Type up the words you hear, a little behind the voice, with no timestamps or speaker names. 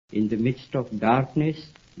In the midst of darkness,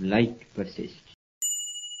 light persists.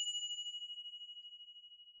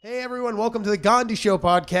 Hey everyone, welcome to the Gandhi Show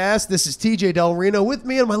podcast. This is TJ Del Reno. With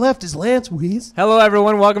me on my left is Lance Weiss. Hello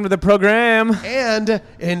everyone, welcome to the program. And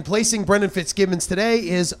in placing Brendan Fitzgibbons today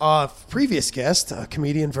is our previous guest,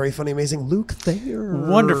 comedian, very funny, amazing Luke Thayer.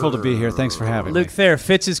 Wonderful to be here. Thanks for having me. Luke Thayer.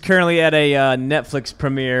 Fitz is currently at a Netflix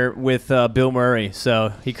premiere with Bill Murray,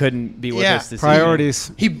 so he couldn't be with us this Priorities.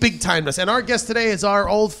 evening. He big-timed us. And our guest today is our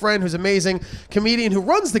old friend who's amazing, comedian who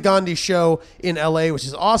runs the Gandhi Show in L.A., which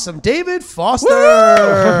is awesome, David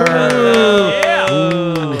Foster. Yeah.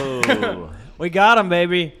 We got him,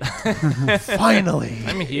 baby. Finally.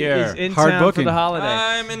 I'm here. He's in Hard town booking. for the holiday.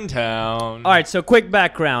 I'm in town. All right, so quick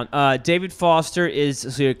background. David Foster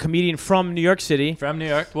is a comedian from New York City. From New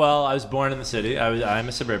York. Well, I was born in the city. I'm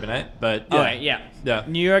a suburbanite, but yeah. All right, yeah.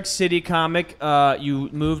 New York City comic. You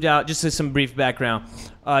moved out, just as some brief background.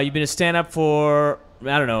 You've been a stand-up for,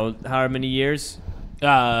 I don't know, however many years?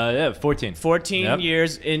 14. 14 Yep.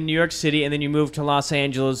 years in New York City, and then you moved to Los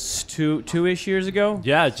Angeles two-ish years ago?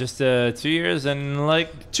 Yeah, just 2 years and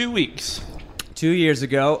like 2 weeks. 2 years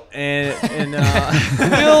ago. And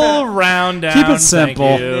We'll round down. Keep it simple.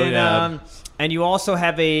 Thank you. And, Yeah. and you also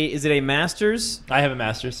have is it a master's I have a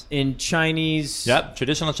master's. in Chinese? Yep,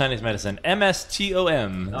 traditional Chinese medicine.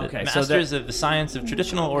 MSTOM. Okay, so Masters of the Science of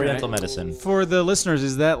Traditional Oriental Medicine. For the listeners,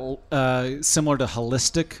 is that similar to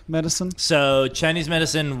holistic medicine? So Chinese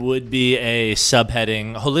medicine would be a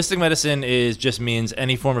subheading. Holistic medicine just means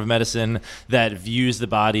any form of medicine that views the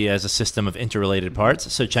body as a system of interrelated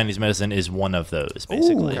parts. So Chinese medicine is one of those,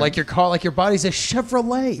 basically. Ooh, like your car, like your body's a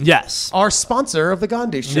Chevrolet. Yes. Our sponsor of the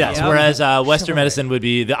Gandhi Show. Yes, Yeah. whereas Western medicine would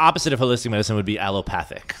be the opposite of holistic medicine would be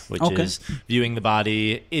allopathic, which is viewing the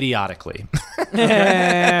body idiotically.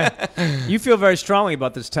 You feel very strongly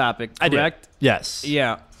about this topic, I do. correct? Yes.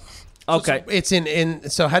 Yeah. Okay. It's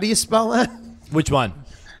so how do you spell that? Which one?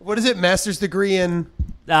 What is it? Master's degree in?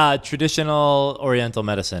 Traditional Oriental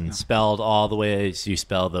medicine, spelled all the ways you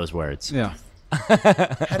spell those words. Yeah.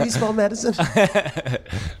 How do you spell medicine?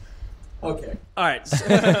 Okay. All right.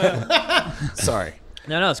 Sorry.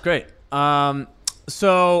 No, it's great.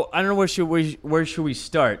 So I don't know where should we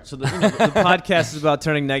start? So the podcast is about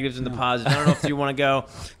turning negatives into positives. I don't know if you want to go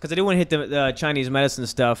because I do want to hit the Chinese medicine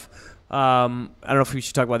stuff. I don't know if we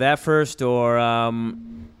should talk about that first or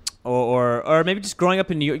maybe just growing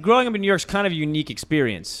up in New York. Growing up in New York's kind of a unique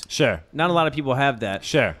experience. Sure. Not a lot of people have that.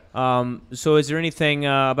 Sure. So is there anything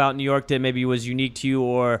about New York that maybe was unique to you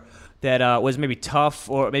or that was maybe tough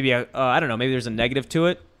or maybe I don't know, maybe there's a negative to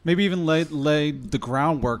it? Maybe even lay the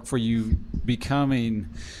groundwork for you becoming,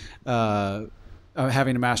 having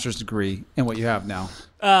a master's degree in what you have now.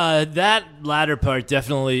 That latter part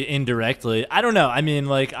definitely indirectly. I don't know. I mean,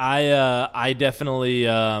 like I definitely.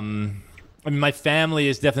 I mean, my family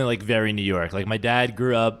is definitely like very New York. Like my dad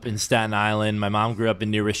grew up in Staten Island. My mom grew up in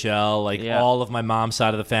New Rochelle. Like all of my mom's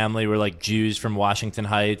side of the family were like Jews from Washington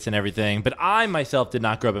Heights and everything. But I myself did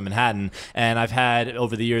not grow up in Manhattan. And I've had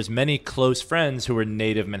over the years many close friends who were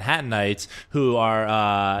native Manhattanites who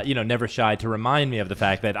are, never shy to remind me of the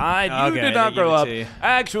fact that I did not grow up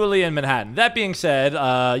actually in Manhattan. That being said,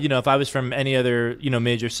 if I was from any other,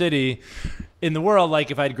 major city in the world, like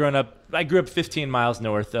if I'd grown up, I grew up 15 miles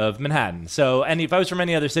north of Manhattan. So, and if I was from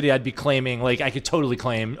any other city, I'd be claiming, like, I could totally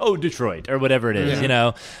claim, Detroit or whatever it is,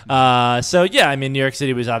 So, yeah, I mean, New York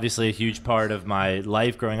City was obviously a huge part of my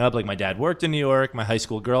life growing up. Like, my dad worked in New York. My high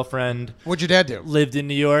school girlfriend What'd your dad do? lived in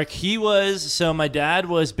New York. My dad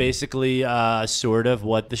was basically sort of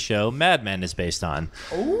what the show Mad Men is based on.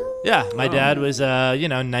 Ooh. Yeah, my dad was,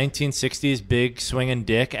 1960s big swinging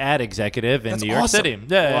dick ad executive in That's New York awesome. City.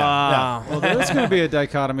 Yeah, Wow. Well, there's going to be a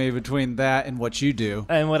dichotomy between that and what you do.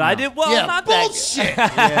 And what I did, well, Yeah, not bullshit.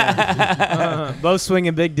 Both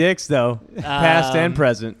swinging big dicks though, past and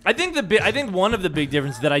present. I think one of the big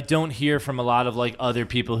differences that I don't hear from a lot of like other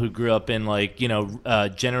people who grew up in like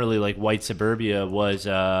generally like white suburbia was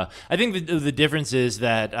I think the difference is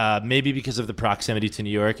that maybe because of the proximity to New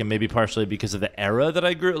York and maybe partially because of the era that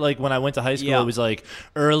I grew like when I went to high school it was like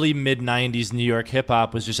early mid 90s New York hip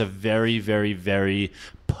hop was just a very very very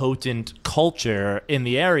potent culture in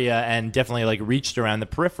the area and definitely like reached around the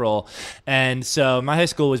peripheral. And so my high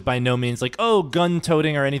school was by no means like, gun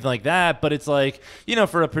toting or anything like that. But it's like,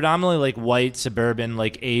 for a predominantly like white, suburban,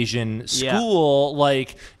 like Asian school,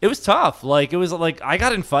 like it was tough. Like it was like I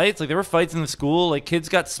got in fights. Like there were fights in the school. Like kids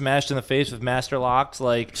got smashed in the face with master locks.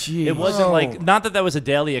 Like it wasn't like, not that was a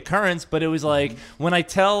daily occurrence, but it was like when I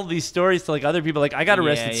tell these stories to like other people, like I got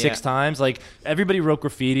arrested 6 times. Like everybody wrote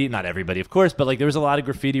graffiti. Not everybody, of course, but like there was a lot of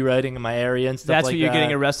graffiti graffiti writing in my area and stuff That's like what you're that.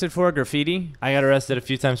 getting arrested for, graffiti? I got arrested a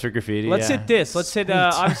few times for graffiti. Let's yeah. hit this. Let's hit.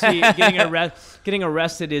 Obviously, getting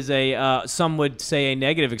arrested is a some would say a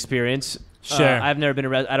negative experience. Sure. I've never been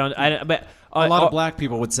arrested. But A lot of black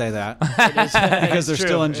people would say that because they're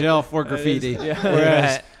still in jail for graffiti.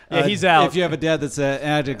 Whereas Yeah, he's out. If you have a dad that's an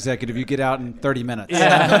ad executive, you get out in 30 minutes.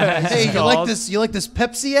 Hey, you like this? You like this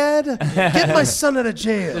Pepsi ad? Get my son out of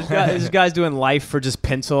jail. This guy's doing life for just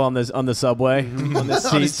pencil on the subway on the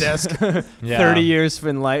On his seats. desk. Yeah. 30 years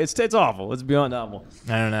for life. It's awful. It's beyond awful.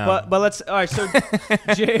 I don't know. But let's all right. So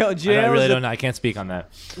jail I really is don't know. I can't speak on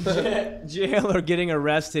that. jail or getting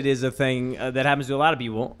arrested is a thing that happens to a lot of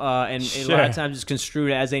people, and a lot of times it's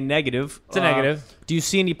construed as a negative. It's a negative. Do you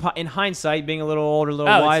see any in hindsight, being a little older, a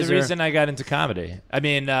little Oh, wiser? it's the reason I got into comedy. I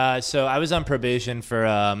mean, so I was on probation for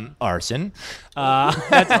arson.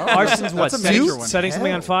 Arson's what? That's a major Setting, one. setting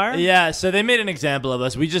something on fire? Yeah, so they made an example of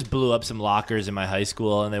us. We just blew up some lockers in my high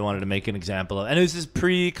school, and they wanted to make an example of. And it was just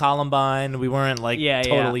pre-Columbine. We weren't like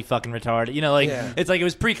totally fucking retarded. You know, like it's like it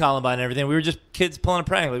was pre-Columbine and everything. We were just kids pulling a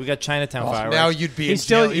prank. Like we got Chinatown fireworks. Now you'd be in He's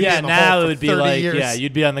still- jail. You'd be yeah, in the now hole it for would be 30 like years.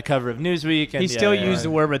 you'd be on the cover of Newsweek. And He still used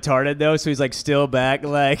the word retarded though, so he's like still back.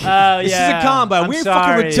 Like, Oh, this yeah. is a Combine. I'm We ain't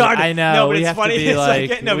sorry. fucking retarded. I know. No, but We it's have to funny. be It's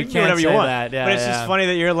like, no, we you can do can't whatever you say want. that. Yeah, but it's yeah. just funny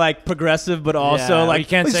that you're like progressive, but also Yeah, like we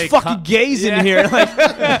can't there's say fucking gays in here. Like,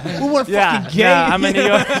 we want fucking gay. Yeah, I'm a New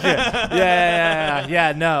Yorker.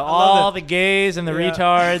 Yeah. No, all the gays and the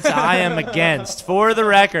retards, I am against. For the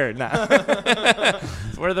record, no.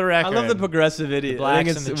 For the I record, love the progressive idiot. I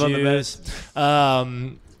think blacks and it's the one of best.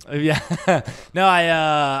 Jews. Yeah, no,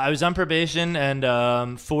 I was on probation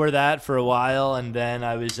and for that for a while, and then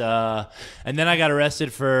I got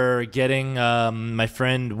arrested for getting my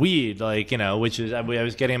friend weed, like, you know, which is I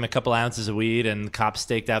was getting him a couple ounces of weed, and the cops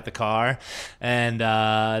staked out the car, and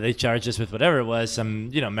they charged us with whatever it was, some,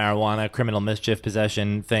 you know, marijuana, criminal mischief,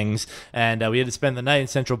 possession things, and we had to spend the night in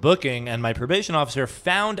central booking, and my probation officer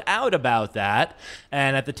found out about that,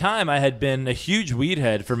 and at the time I had been a huge weed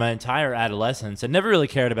head for my entire adolescence and never really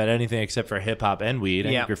cared about anything except for hip hop and weed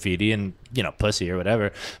and graffiti and, you know, pussy or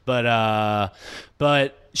whatever.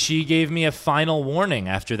 But she gave me a final warning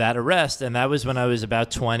after that arrest, and that was when I was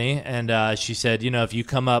about 20. And she said, you know, if you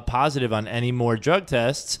come up positive on any more drug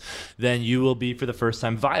tests, then you will be for the first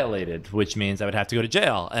time violated, which means I would have to go to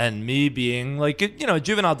jail. And me being like, you know, a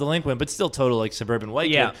juvenile delinquent, but still total like suburban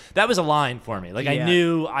white kid, that was a line for me. Like I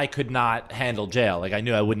knew I could not handle jail. Like I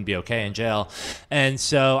knew I wouldn't be okay in jail. And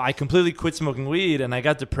so I completely quit smoking weed, and I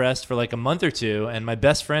got depressed for like a month or two. And my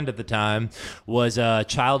best friend at the time was a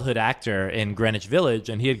childhood actor in Greenwich Village,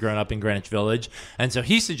 and he had grown up in Greenwich Village, and so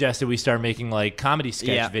he suggested we start making like comedy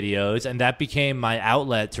sketch videos, and that became my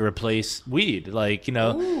outlet to replace weed, like, you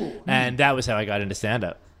know. And that was how I got into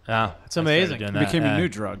stand-up. It's amazing. It became a new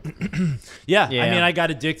drug. Yeah, I mean, I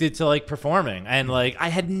got addicted to like performing, and like I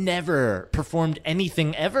had never performed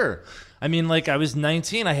anything ever. I mean, like, I was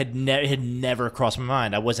 19. I had never crossed my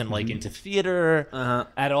mind. I wasn't, like, into theater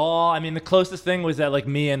at all. I mean, the closest thing was that, like,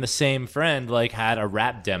 me and the same friend, like, had a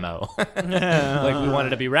rap demo. Like, we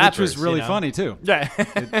wanted to be rappers. Which was really funny, too. Right.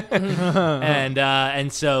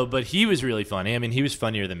 And so, but he was really funny. I mean, he was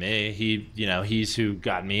funnier than me. He's who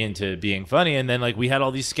got me into being funny. And then, like, we had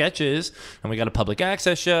all these sketches, and we got a public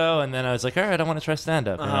access show, and then I was like, all right, I want to try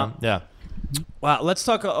stand-up. You know? Yeah. Wow, let's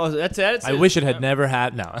talk. I wish it had never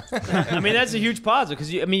happened. No. I mean, that's a huge positive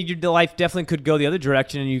because your life definitely could go the other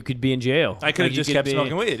direction, and you could be in jail. I could have just kept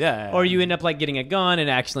smoking weed, yeah. Or you end up like getting a gun and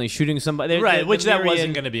accidentally shooting somebody. Right, which that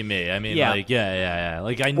wasn't going to be me. I mean, like, yeah.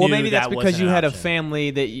 Like I knew. Well, maybe that's that because you had a option. family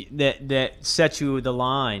that set you the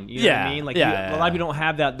line. You know what I mean? Like, a lot of people don't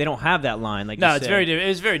have that. They don't have that line. Like, no, it's it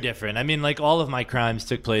was very different. I mean, like all of my crimes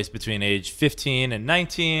took place between age 15 and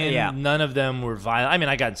 19. Yeah. None of them were violent. I mean,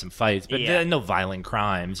 I got in some fights, but no violent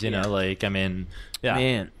crimes. You know, like I mean,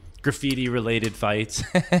 man. Graffiti related fights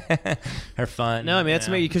are fun. No, I mean that's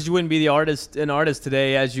amazing because you wouldn't be an artist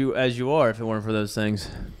today as you are if it weren't for those things.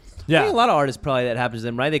 Yeah, I think a lot of artists probably that happens to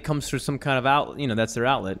them, right? They come through some kind of outlet. You know, that's their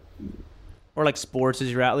outlet. Or like sports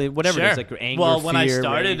is your outlet, whatever it is, like your anger. Well, when I fear,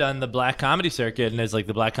 started rage. on the black comedy circuit, and it's like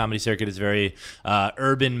the black comedy circuit is very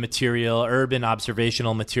urban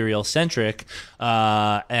observational material centric,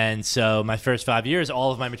 and so my first 5 years,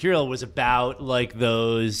 all of my material was about like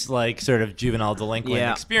those like sort of juvenile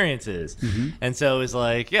delinquent experiences, and so it was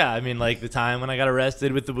like, I mean, like the time when I got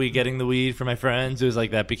arrested with the weed, getting the weed for my friends, it was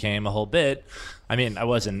like that became a whole bit. I mean, I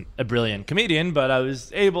wasn't a brilliant comedian, but I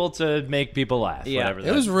was able to make people laugh. Yeah. Whatever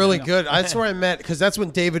It was really good. That's where I met, because that's when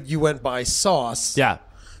David, you went by Sauce. Yeah.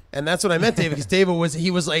 And that's when I met David, because David was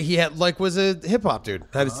a hip hop dude.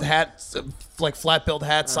 Had his hat, like flat billed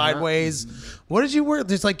hat, sideways. What did you wear?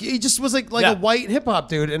 There's like he just was like a white hip hop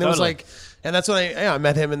dude, and it was like, and that's when I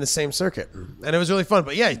met him in the same circuit, and it was really fun.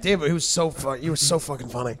 But yeah, David, he was so fun. You were so fucking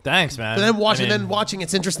funny. Thanks, man. But then watching,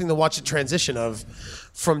 it's interesting to watch the transition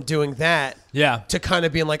from doing that, to kind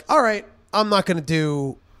of being like, all right, I'm not going to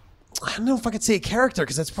do. I don't know if I could say a character,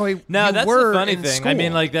 because that's probably that's the funny thing. School. I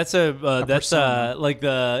mean, like that's that's the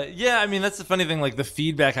funny thing. Like the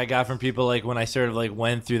feedback I got from people, like when I sort of like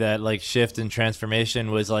went through that like shift and transformation,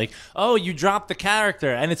 was like, oh, you dropped the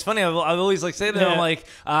character. And it's funny. I've always like say to them, I'm like,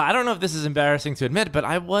 I don't know if this is embarrassing to admit, but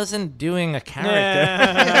I wasn't doing a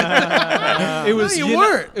character. It was you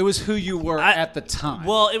weren't. It was who you were at the time.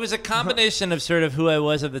 Well, it was a combination of sort of who I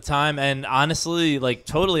was at the time, and honestly, like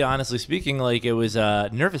totally honestly speaking, like it was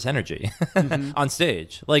nervous energy on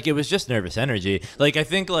stage. Like it was just nervous energy. Like I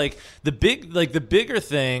think like the bigger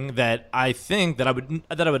thing that I think that I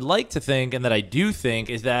would like to think, and that I do think,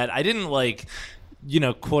 is that I didn't like,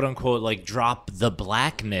 quote unquote, like drop the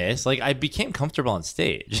blackness. Like I became comfortable on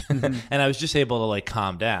stage, and I was just able to like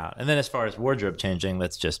calm down. And then as far as wardrobe changing,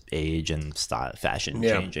 that's just age and style, fashion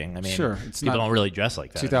changing. I mean, sure, people don't really dress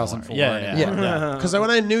like that 2004. Yeah. Because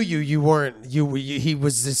when I knew you, you weren't. He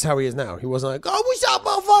was just how he is now. He wasn't like, oh, what's up,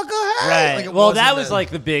 motherfucker? Hey! Right. Like, well, that was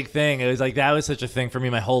like the big thing. It was like that was such a thing for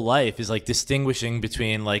me my whole life, is like distinguishing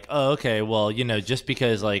between like, oh, okay, well, just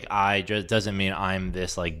because like I just doesn't mean I'm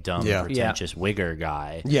this like dumb, pretentious wigger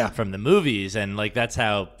guy from the movies, and like that's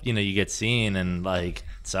how you get seen, and like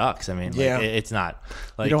it sucks. I mean, like, it's not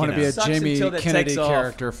like you don't want to be a Sucks Jamie until that Kennedy takes off.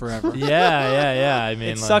 character forever. yeah. I mean,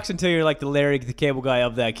 It like, sucks until you're like the Larry the Cable Guy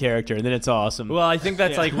of that character, and then it's awesome. well, I think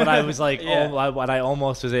that's like what I was like, what I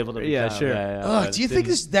almost was able to become. Yeah, sure. Ugh, do you think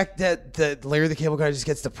that Larry the Cable Guy just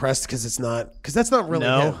gets depressed because that's not really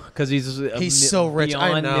him? No, because he's so rich. I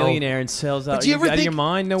beyond know. millionaire and sells out. But do you ever out think, of your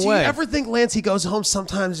mind? No do way. you ever think Lance, he goes home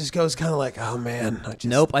sometimes, just goes kind of like, oh man,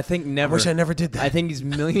 Nope, I think never. I wish I never did that. I think he's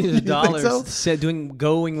millions of think dollars so?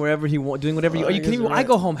 going wherever he wants, doing whatever. Are you kidding me? right. I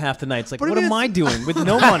go home half the night. It's like, But I what mean, am I doing with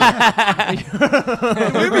no money?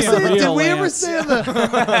 Did we ever say on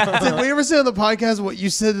the podcast what you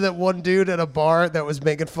said to that one dude at a bar that was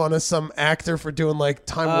making fun of some actor for doing like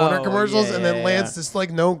Time Warner commercials, and then Lance, this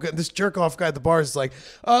like this jerk off guy at the bar, is like,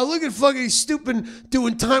 look at fucking stupid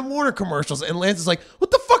doing Time Warner commercials, and Lance is like,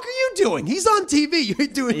 what the fuck are you doing? He's on TV. You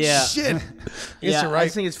ain't doing shit. Yes, you're I right.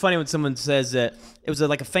 just think it's funny when someone says that it was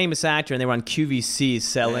like a famous actor and they were on QVC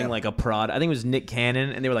selling like a product. I think it was Nick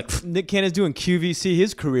Cannon, and they were like, Nick Cannon's doing QVC.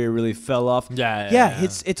 His career really fell off. Yeah.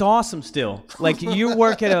 It's awesome still. Like you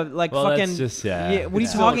work at a like Well, fucking. that's just, what are you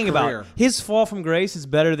Still talking a about? career. His fall from grace is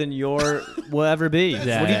better than your will ever be. What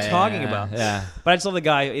are you talking about? Yeah. But I just love the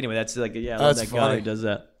guy. Anyway, that's like I love That's that guy funny. who does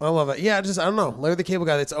that. I love it. Yeah, I don't know. Larry the Cable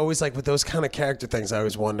Guy, that's always like with those kind of character things, I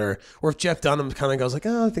always wonder. Or if Jeff Dunham kind of goes like,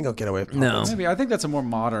 I think I'll get away with it. No. Maybe I think that's a more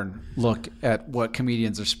modern look at what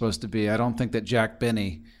comedians are supposed to be. I don't think that Jack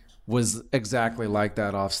Benny was exactly like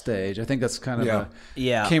that off stage. I think that's kind of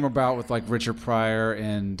came about with like Richard Pryor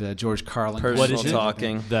and George Carlin. Personal What is it?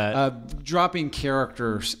 talking. That Dropping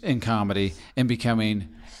characters in comedy and becoming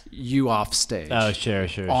you off stage. Oh, sure.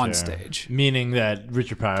 On stage. Meaning that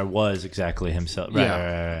Richard Pryor was exactly himself.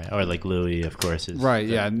 Right. Or like Louis, of course. Is Right,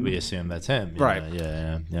 yeah. We assume that's him. Right.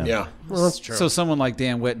 Yeah. Yeah, well, that's true. So someone like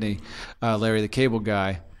Dan Whitney, Larry the Cable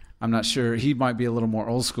Guy, I'm not sure. He might be a little more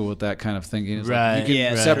old school with that kind of thinking. It's Right. Like you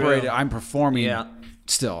can Yeah, separate true. it. I'm performing Yeah.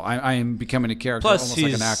 still. I am becoming a character, Plus, almost he's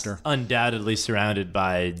like an actor. undoubtedly surrounded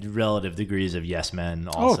by relative degrees of yes men.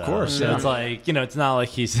 Also, of course, So yeah. it's like it's not like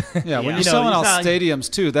he's. Yeah, when you're You know, selling he's out not-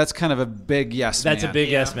 stadiums too, that's kind of a big yes That's man. a big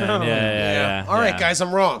yes man. Yeah. All right, guys,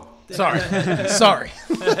 I'm wrong. Sorry. Sorry.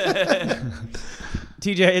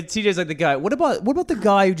 TJ's like the guy. What about the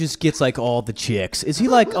guy who just gets like all the chicks? Is he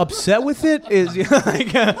like upset with it? Is he like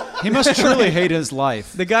He must truly hate his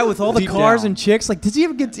life. the guy with all the Deep cars down. and chicks? Like, does he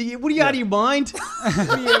ever get? What are you out of your mind? What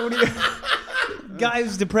are you, guy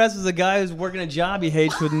who's depressed is a guy who's working a job he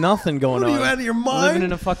hates with nothing going What are on. you out of your mind? Living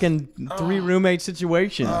in a fucking 3 roommate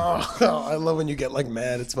situation. Oh, I love when you get like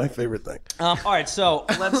mad. It's my favorite thing. All right, so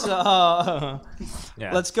let's Yeah.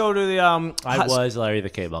 let's go to the I was Larry the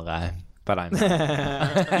Cable Guy, but I'm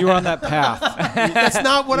not. You were on that path. That's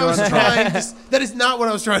not what I was trying to. That is not what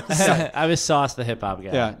I was trying to say. I was Sauce the hip hop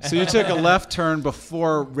guy. Yeah. So you took a left turn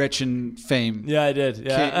before Rich and Fame. Yeah, I did.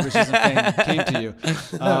 Yeah. Riches and Fame came to you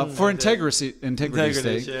for integrity's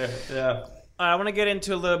sake. Sure. Yeah. All right, I want to get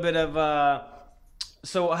into a little bit of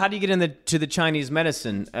So how do you get into the Chinese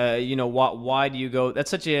medicine? Why do you go? That's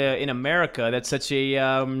such a in America. That's such a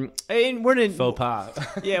we're in Faux pas.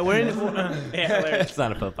 Yeah, we're in. It's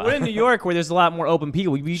not a faux pas. We're in New York where there's a lot more open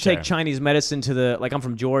people. You Sure. take Chinese medicine to I'm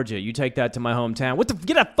from Georgia. You take that to my hometown.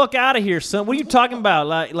 Get the fuck out of here, son. What are you talking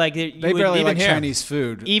about? They barely even like here, Chinese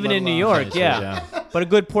food. even let in New alone- York, yeah. But a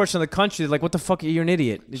good portion of the country, they're like, what the fuck? You're an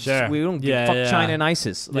idiot. It's Sure. we don't Yeah, fuck yeah. China and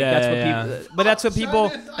ISIS. Like Yeah, that's what yeah. people. But that's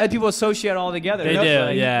what people associate all together. They That's do,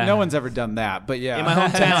 like- yeah. No one's ever done that, but yeah. In my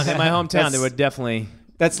hometown, they That's- would definitely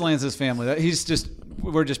That's Lance's family.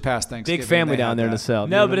 We're just past Thanksgiving. big family They down have there in that. the south.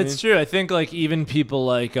 No, but it's true. I think like even people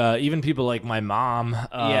like my mom,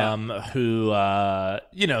 who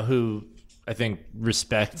who I think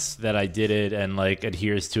respects that I did it and like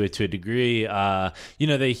adheres to it to a degree.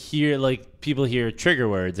 They hear people hear trigger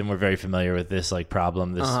words, and we're very familiar with this like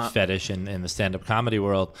problem, this fetish in the stand-up comedy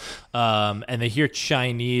world. And they hear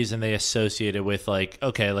Chinese and they associate it with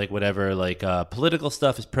whatever political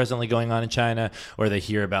stuff is presently going on in China, or they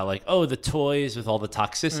hear about the toys with all the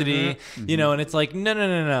toxicity, and it's like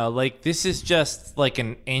no. Like this is just like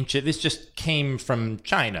this just came from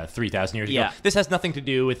China 3,000 years ago. This has nothing to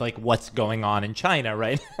do with what's going on in China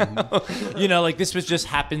right now. This was just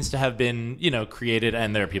happens to have been, created,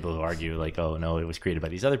 and there are people who argue oh no, it was created by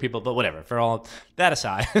these other people, but whatever. For all that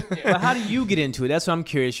aside. But how do you get into it? That's what I'm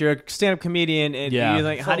curious. You're a stand-up comedian, and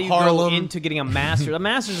you're how do you Harlem. go into getting a master's? A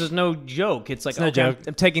master's is no joke. It's like, no joke.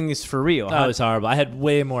 I'm taking this for real. That was horrible. I had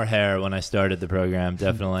way more hair when I started the program,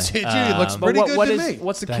 definitely. Did you? It looks But pretty what, good what to is me.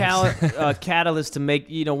 what's the catalyst to make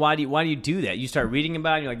why do you do that? You start reading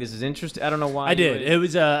about it, and you're like, this is interesting. I don't know why. I did. It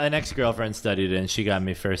was an ex-girlfriend studied it, and she got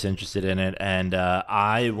me first interested in it. And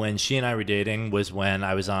when she and I were dating was when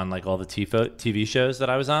I was on all the TV shows that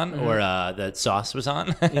I was on, or that Sauce was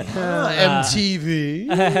on.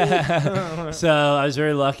 MTV. So I was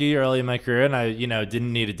very lucky early in my career, and I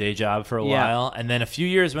didn't need a day job for a while. And then a few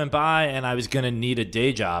years went by, and I was going to need a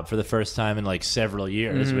day job for the first time in several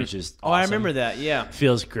years, which is awesome. I remember that. Yeah.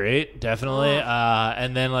 Feels great, definitely.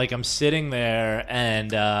 And then I'm sitting there,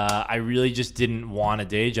 and I really just didn't want a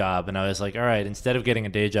day job, and I was like, all right, instead of getting a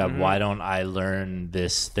day job, why don't I learn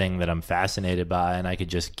this thing that I'm fascinated by, and I could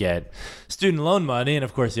just get student loan money. And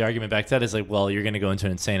of course the argument back then is well, you're going to go into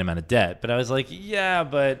an insane amount of debt. But I was like, yeah,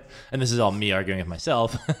 but, and this is all me arguing with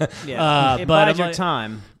myself. Yeah. It but buys I'm your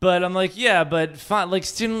time. But I'm like, yeah, but fine,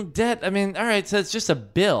 student debt. I mean, all right, so it's just a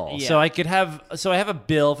bill. Yeah. So I have a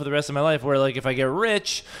bill for the rest of my life where if I get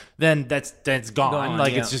rich, then that's gone.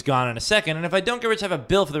 It's just gone in a second. And if I don't get rich, I have a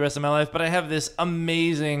bill for the rest of my life, but I have this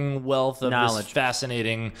amazing wealth of Knowledge. this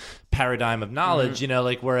fascinating paradigm of knowledge,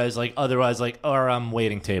 whereas otherwise or I'm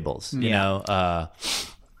waiting tables, you know.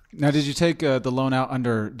 Now, did you take the loan out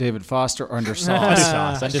under David Foster or under Sauce?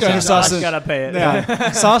 Sauce. Gotta pay it.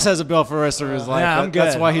 Yeah, Sauce has a bill for the rest of his life. Yeah, I'm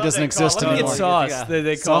That's good. why he doesn't exist Look anymore. at Sauce.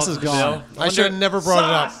 They call Sauce is it gone. I should have never brought it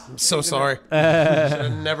up. I'm so sorry. Should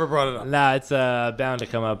have never brought it up. Nah, it's bound to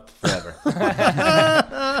come up forever.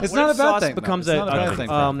 It's not a bad Sauce thing. becomes though. It's not a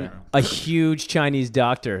bad thing. a huge Chinese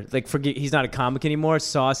doctor. Forget he's not a comic anymore.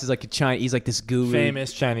 Sauce is like he's like this guru.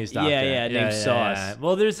 Famous Chinese doctor. named Sauce. Yeah.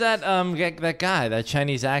 Well, there's that guy, that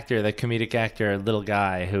Chinese actor, that comedic actor, little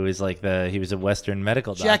guy who is he was a Western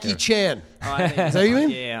medical doctor. Jackie Chan. Oh, is that who you mean?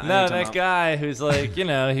 Yeah. I know No, you're that talking guy who's he was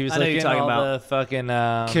I know in you're talking all about. the fucking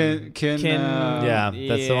Kin, yeah,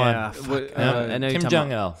 that's the one. Yeah, fuck. Yeah. I know you're Kim talking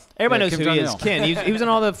Jong about. Il. Everybody Yeah, knows Kim who he is. Jong-il. Ken. He was in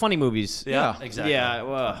all the funny movies. Yeah, exactly. Yeah.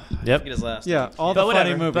 Well, Yep. forget his last. Yeah, all But the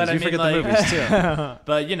funny whatever. movies. But I You mean, forget the movies too.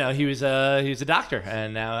 But he was a doctor,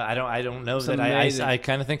 and now I don't know that amazing. I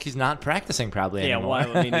kind of think he's not practicing probably Yeah, anymore. why?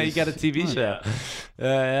 I mean, he got a TV show.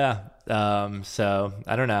 Yeah. So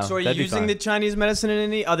I don't know. So are you That'd be using fun. the Chinese medicine in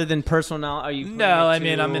any other than personal knowledge? Are you? No, I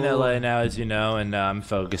mean I'm in LA now, as you know, and I'm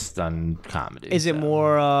focused on comedy. Is it so.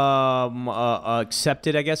 more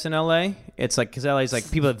accepted, I guess, in LA? It's because LA is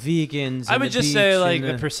people are vegans. I and would the just say beach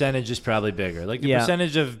and the percentage is probably bigger. The Yeah.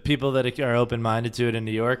 percentage of people that are open-minded to it in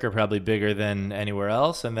New York are probably bigger than anywhere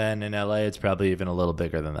else, and then in LA it's probably even a little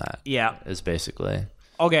bigger than that. Yeah. Is basically.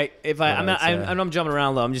 Okay, if I'm not, I'd say. I know I'm jumping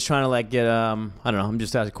around though. I'm just trying to get I don't know. I'm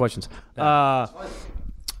just asking questions.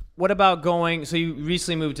 What about going? So you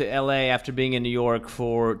recently moved to LA after being in New York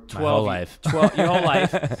for 12 whole life. 12 your whole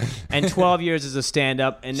life, and 12 years as a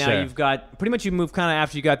stand-up, and now Sure. you've got pretty much you moved kind of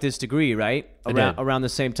after you got this degree, right? I did. Around the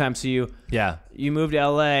same time. So you moved to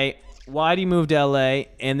LA. Why do you move to LA?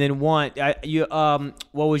 And then what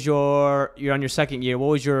was you're on your second year. What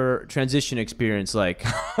was your transition experience like?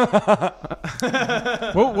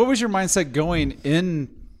 What was your mindset going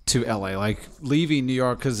into LA, leaving New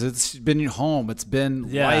York, because it's been home, it's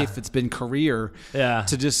been life, it's been career. Yeah.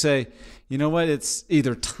 To just say, you know what, it's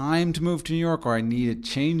either time to move to New York or I need a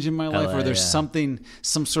change in my life, LA, or there's yeah.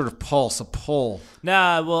 some sort of pulse, a pull.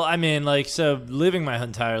 Nah, well, I mean, like, so living my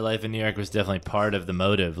entire life in New York was definitely part of the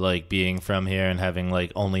motive, like being from here and having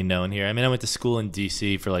like only known here. I mean, I went to school in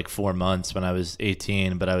D.C. for like 4 months when I was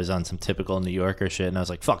 18, but I was on some typical New Yorker shit, and I was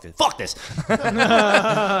like, fuck this.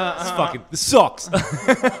 This sucks.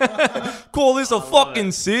 Call this a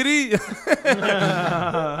fucking city?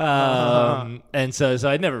 And so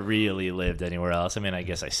I never really lived anywhere else. I mean, I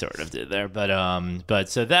guess I sort of did there, but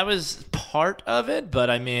so that was part of it.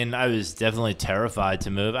 But I mean, I was definitely terrified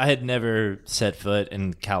to move. I had never set foot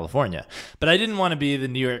in California, but I didn't want to be the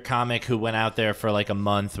New York comic who went out there for like a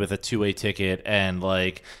month with a 2-way ticket and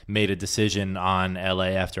like made a decision on LA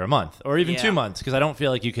after a month or even 2 months, because I don't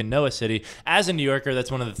feel like you can know a city. As a New Yorker,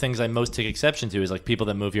 that's one of the things I most take exception to, is like people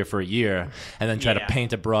that move here for a year and then try to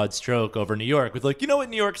paint a broad stroke over New York with like, you know what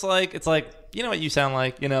New York's like? It's like, you know what you sound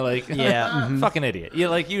like, you know, like, fucking idiot. You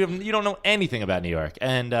like you don't know anything about New York.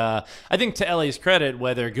 And I think to LA's credit,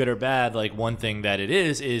 whether good or bad, like one thing that it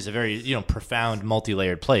is a very, you know, profound,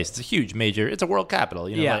 multi-layered place. It's a huge major, it's a world capital,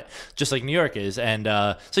 you know, like, just like New York is. And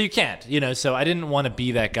so you can't, you know, so I didn't want to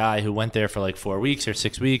be that guy who went there for like 4 weeks or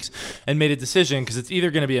 6 weeks and made a decision, because it's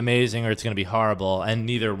either going to be amazing or it's going to be horrible, and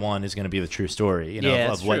neither one is going to be the true story, you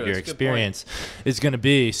know, of what your experience is going to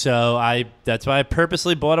be. So that's why I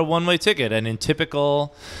purposely bought a one-way ticket. And in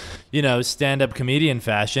typical, you know, stand-up comedian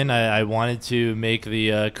fashion, I wanted to make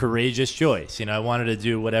the courageous choice. You know, I wanted to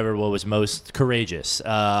do what was most courageous.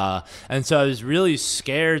 And so I was really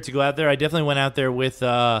scared to go out there. I definitely went out there with,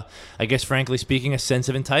 I guess, frankly speaking, a sense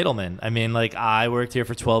of entitlement. I mean, like, I worked here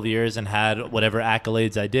for 12 years and had whatever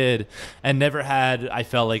accolades I did, and never had, I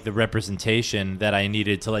felt like, the representation that I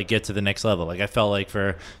needed to, like, get to the next level. Like, I felt like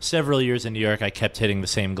for several years in New York, I kept hitting the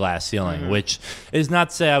same glass ceiling, which is not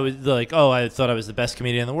to say I was like, oh, I thought I was the best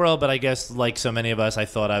comedian in the world, but I guess, like so many of us, I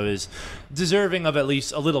thought I was deserving of at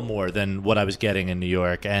least a little more than what I was getting in New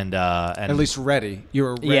York, and at least ready. You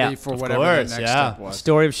were ready for whatever the next step was.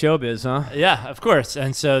 Story of showbiz, huh? Yeah, of course.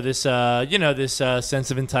 And so this, this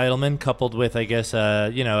sense of entitlement, coupled with, I guess,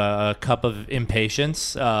 a cup of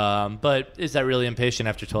impatience. But is that really impatient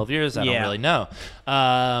after 12 years? I don't really know.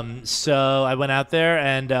 So I went out there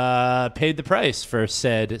and paid the price for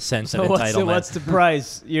said sense of entitlement. What's the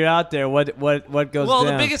price? You're out there. What goes down?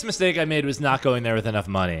 The biggest mistake I made was not going there with enough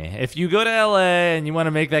money. If you go to LA and you want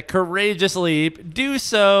to make that courageous leap, do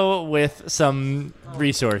so with some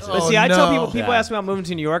resources. But see, I tell people ask me about moving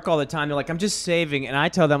to New York all the time. They're like, I'm just saving, and I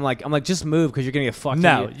tell them I'm like, just move, because you're gonna get fucked.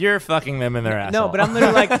 No, you're fucking them in their asshole. No, but I'm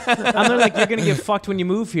literally like, you're gonna get fucked when you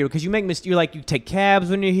move here, because you make mistakes. You're like, you take cabs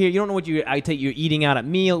when you're here. You don't know what you're eating out at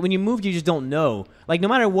meal. When you move, you just don't know. Like, no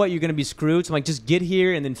matter what, you're gonna be screwed. So I'm like, just get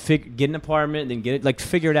here and then get an apartment and then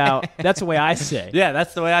figure it out. That's the way I say. Yeah,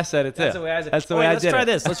 that's the way I said it too. That's the way I said. That's the way I did.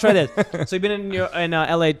 Let's try this. So you've been in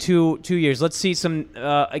LA 2 years. Let's see some.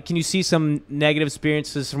 Can you see some negative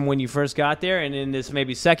experiences from when you first got there, and in this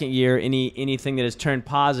maybe second year, anything that has turned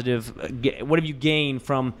positive? What have you gained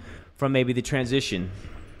from maybe the transition?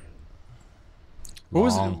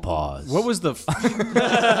 Long pause. What was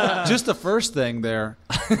just the first thing there?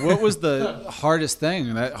 What was the hardest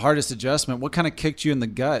thing, that hardest adjustment? What kind of kicked you in the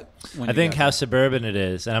gut? I think how suburban it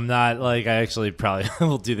is. And I'm not like, I actually probably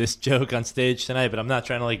will do this joke on stage tonight, but I'm not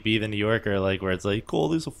trying to like be the New Yorker, like where it's like, cool,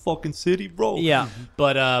 this is a fucking city, bro. Yeah.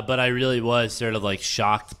 But I really was sort of like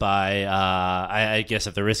shocked by, I guess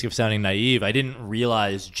at the risk of sounding naive, I didn't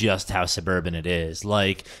realize just how suburban it is.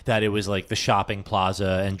 Like that it was like the shopping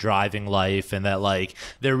plaza and driving life, and that like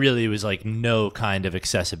there really was like no kind of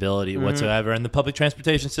accessibility whatsoever. And the public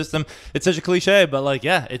transportation system, it's such a cliche, but like,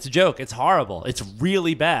 yeah, it's a joke. It's horrible. It's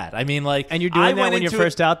really bad. I mean, like, and you're doing that when you're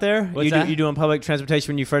first out there? You're doing public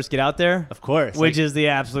transportation when you first get out there? Of course. Which is the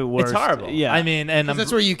absolute worst. It's horrible. Yeah. I mean, and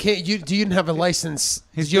that's where you can't, you didn't have a license.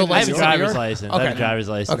 I have a driver's license. Okay. I have a driver's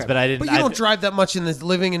license, but I didn't. But you don't drive that much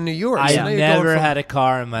living in New York. I never had a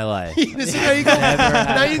car in my life. Now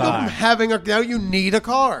you go from having now you need a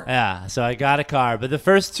car. Yeah, so I got a car, but the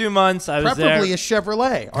first 2 months I was there. Preferably a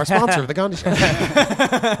Chevrolet, our sponsor of the Gandhi Show.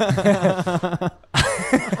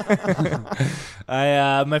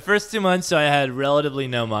 My first 2 months, so I had relatively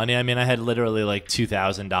no money. I mean, I had literally like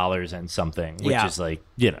 $2,000 and something, which is like,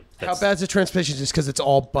 you know. How bad's the transportation? Just because it's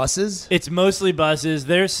all buses? It's mostly buses.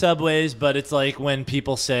 There's subways, but it's like when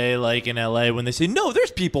people say, like in LA, when they say, no,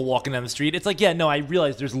 there's people walking down the street. It's like, yeah, no, I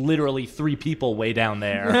realize there's literally 3 people way down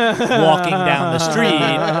there walking down the street.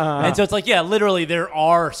 And so it's like, yeah, literally there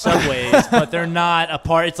are subways, but they're not a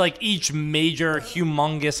part. It's like each major,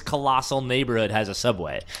 humongous, colossal neighborhood has a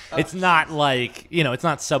subway. It's not like, like, it's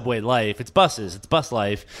not subway life. It's buses. It's bus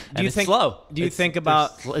life. And it's slow. Do you think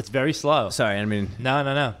about? It's very slow. Sorry, I mean.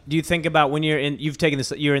 No. Do you think about when you're in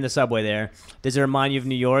the subway there? Does it remind you of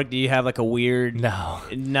New York? Do you have like a weird? No,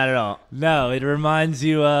 not at all. No, it reminds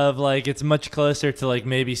you of like it's much closer to like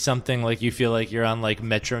maybe something like you feel like you're on like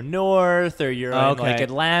Metro North or you're in like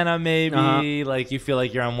Atlanta maybe. Like you feel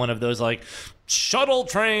like you're on one of those like shuttle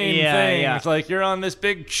train things. Yeah. Like you're on this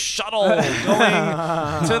big shuttle going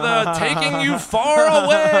to taking you far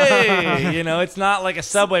away. It's not like a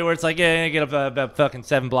subway where it's like, you get about fucking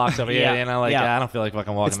 7 blocks over here. I don't feel like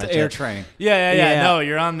fucking walking. It's the air train. Yeah. No,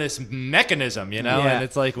 you're on this mechanism, and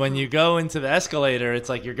it's like when you go into the escalator, it's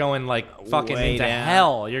like you're going like fucking into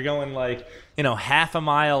hell. You're going like, half a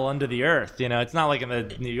mile under the earth. It's not like in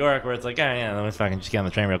the New York where it's like, let's fucking just get on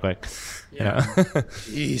the train real quick.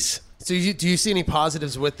 Jeez. So do you see any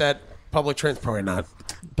positives with that public transport? Probably not.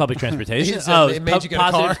 Public transportation? It made you get a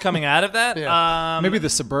car? Positives coming out of that? Yeah. Maybe the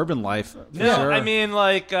suburban life. No, sure. I mean,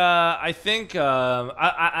 like, I think,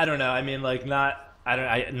 I don't know. I mean, like, not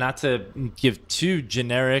to give too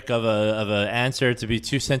generic of a answer to be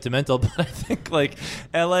too sentimental, but I think like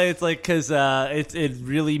LA, it's like because it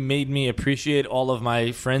really made me appreciate all of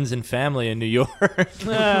my friends and family in New York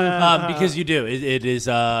because you do it is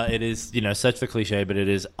such the cliche, but it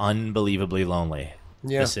is unbelievably lonely.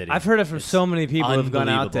 Yeah, the city. I've heard it from so many people who've gone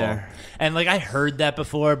out there, and like I heard that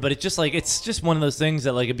before, but it's just one of those things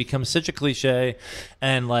that like it becomes such a cliche,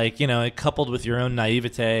 and like it coupled with your own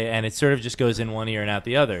naivete, and it sort of just goes in one ear and out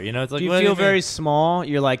the other. It's like do you feel very small?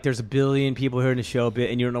 You're like there's a billion people here in the show bit,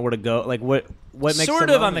 and you don't know where to go. Like what makes sort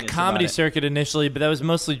of on the comedy circuit initially, but that was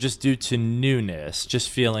mostly just due to newness, just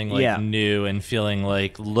feeling like new and feeling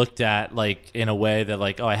like looked at like in a way that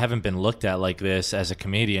like I haven't been looked at like this as a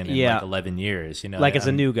comedian in like 11 years. Like as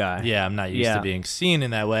a new guy. Yeah, I'm not used to being seen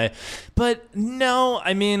in that way. But no,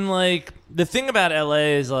 I mean like the thing about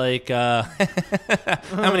LA is like how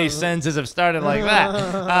many sentences have started like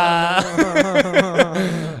that?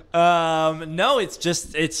 No, it's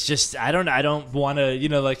just I don't want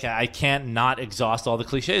to like I can't not exhaust all the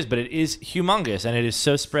cliches, but it is humongous and it is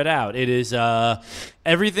so spread out. It is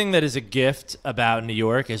everything that is a gift about New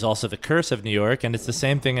York is also the curse of New York, and it's the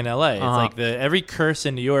same thing in LA. It's like every curse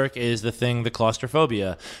in New York is the thing, the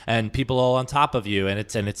claustrophobia, and people all on top of you, and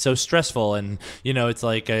it's so stressful, and it's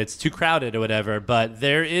like it's too crowded or whatever. But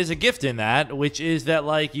there is a gift in that, which is that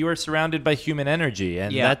like you are surrounded by human energy,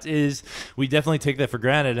 and that is we definitely take that for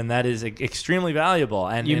granted, and that is extremely valuable.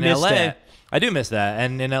 And in LA. I do miss that.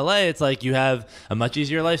 And in LA, it's like you have a much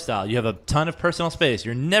easier lifestyle. You have a ton of personal space.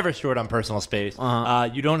 You're never short on personal space.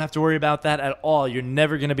 You don't have to worry about that at all. You're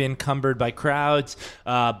never going to be encumbered by crowds,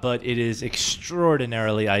 but it is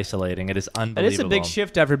extraordinarily isolating. It is unbelievable. It is a big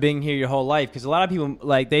shift after being here your whole life because a lot of people,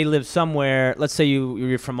 like, they live somewhere. Let's say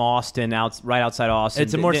you're from Austin, right outside Austin.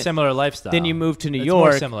 It's a more similar lifestyle. Then you move to New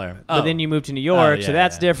York. More similar. But then you move to New York, so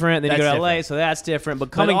that's different. Then you go to LA, so that's different.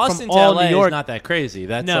 But coming Austin from all to LA New York is not that crazy.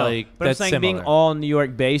 That's but I'm saying being all New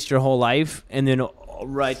York based your whole life and then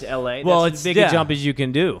right to LA. Well, that's as big a jump as you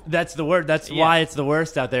can do. That's the word. That's why it's the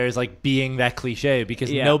worst out there is like being that cliche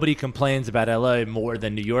because nobody complains about LA more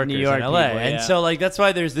than New Yorkers in LA. People, and so like that's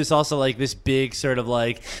why there's this also like this big sort of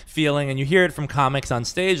like feeling, and you hear it from comics on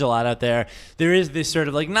stage a lot out there. There is this sort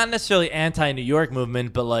of like not necessarily anti-New York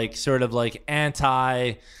movement, but like sort of like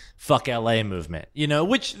anti fuck LA movement,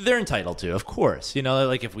 which they're entitled to, of course,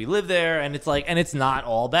 like if we live there and it's like, and it's not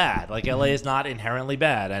all bad. Like LA is not inherently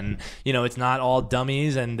bad and, it's not all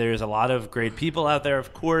dummies and there's a lot of great people out there,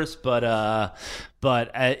 of course, but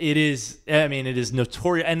it is, I mean, it is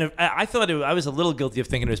notorious. And I thought I was a little guilty of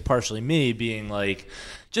thinking it was partially me being like,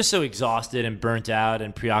 just so exhausted and burnt out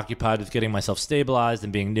and preoccupied with getting myself stabilized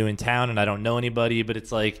and being new in town and I don't know anybody. But it's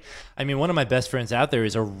like, I mean, one of my best friends out there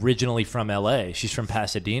is originally from LA. She's from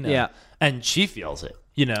Pasadena. Yeah. And she feels it,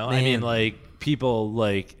 I mean, like people,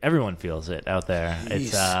 like everyone feels it out there.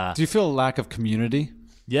 It's, do you feel a lack of community?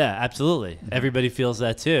 Yeah, absolutely. Everybody feels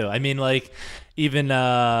that too. I mean, like even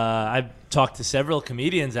I've talked to several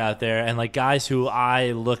comedians out there and like guys who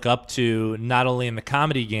I look up to not only in the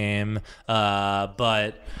comedy game,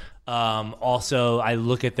 but also I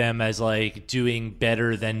look at them as like doing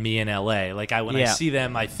better than me in LA. Like when I see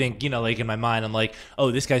them, I think, like in my mind, I'm like,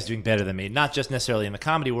 oh, this guy's doing better than me. Not just necessarily in the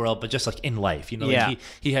comedy world, but just like in life, like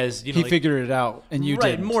he has, he figured it out and you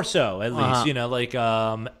didn't. More so at least,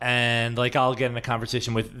 and like I'll get in a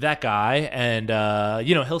conversation with that guy and,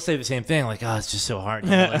 he'll say the same thing. Like, oh, it's just so hard.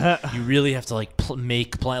 Like, you really have to like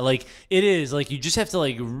make plan. Like it is like, you just have to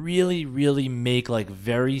like really, really make like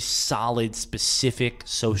very solid, specific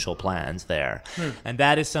social plans there. And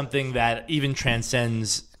that is something that even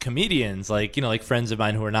transcends comedians, like, you know, like friends of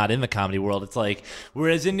mine who are not in the comedy world. It's like,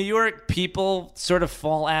 whereas in New York, people sort of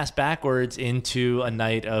fall ass backwards into a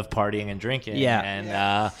night of partying and drinking,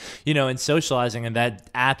 and you know, and socializing, and that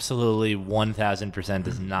absolutely 1,000%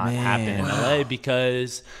 does not happen in LA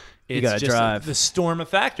because it's gotta just drive. the storm of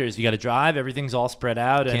factors. You got to drive. Everything's all spread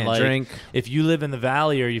out, and Can't like, drink. if you live in the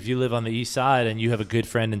Valley or if you live on the East Side and you have a good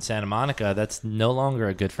friend in Santa Monica, that's no longer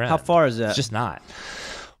a good friend. How far is that? It's just not.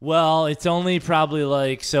 Well, it's only probably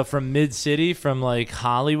like, so from mid-city, from like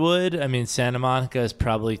Hollywood, I mean, Santa Monica is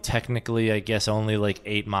probably technically, I guess, only like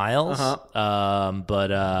 8 miles.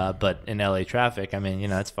 But in LA traffic, I mean, you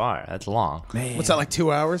know, it's far. That's long. What's that, like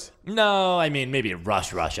 2 hours? No, I mean, maybe a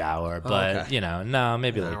rush hour, but, okay. you know, no,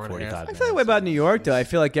 maybe like hour and a 45 half. I minutes. feel that way about New York, though. I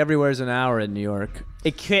feel like everywhere's an hour in New York.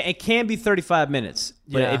 It can be 35 minutes.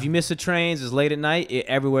 But Yeah. if you miss the trains, it's late at night.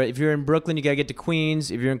 Everywhere. If you're in Brooklyn, you gotta get to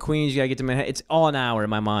Queens. If you're in Queens, you gotta get to Manhattan. It's all an hour in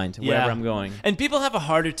my mind, wherever I'm going. And people have a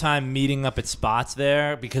harder time meeting up at spots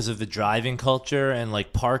there because of the driving culture and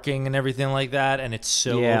like parking and everything like that. And it's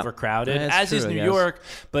so overcrowded, That's as true, is I New guess. York.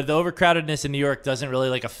 But the overcrowdedness in New York doesn't really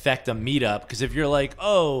like affect a meetup, because if you're like,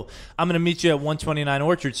 oh, I'm gonna meet you at 129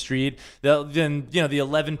 Orchard Street, then you know the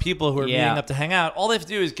 11 people who are meeting up to hang out, all they have to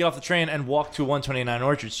do is get off the train and walk to 129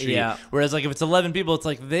 Orchard Street. Yeah. Whereas like if it's 11 people, it's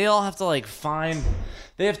like they all have to like find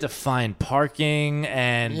parking,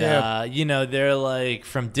 and you know, they're like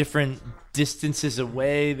from different distances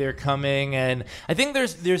away they're coming, and I think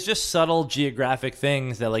there's just subtle geographic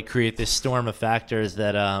things that like create this storm of factors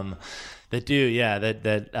that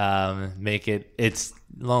make it's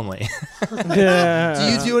lonely. Do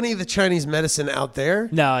you do any of the Chinese medicine out there?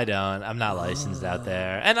 No, I don't. I'm not licensed out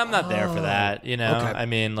there, and I'm not there for that, you know. Okay. I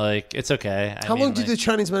mean, like, it's okay. How long did you do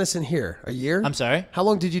Chinese medicine here? A year? I'm sorry? How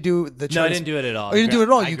long did you do the Chinese? No, I didn't do it at all. Oh, you didn't do it at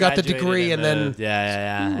all? I You got the graduated degree and then... moved.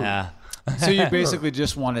 Yeah. So you basically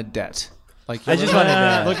just wanted debt. Like I just wanted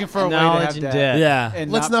debt. looking for a way to Knowledge have and debt. debt. Yeah.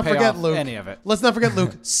 And Let's not pay forget, off Luke. any of it. Let's not forget,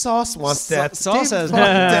 Luke. Sauce wants debt. Sauce David has Foster- no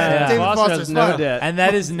debt. David Foster Foster's has no fine. debt. And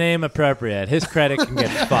that is name appropriate. His credit can get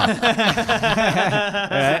fucked.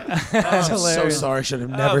 I'm so sorry. I should have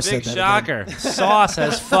never said big that. again. shocker. Sauce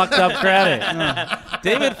has fucked up credit.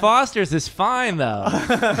 David Foster's is fine, though.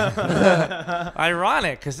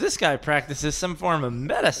 Ironic, because this guy practices some form of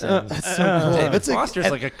medicine. David That's a-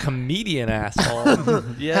 Foster's like a comedian asshole.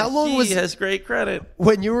 Yeah, How long he was- has great credit.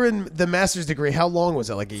 When you were in the master's degree, how long was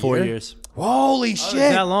it? Like a 4 year? years. Holy It's shit!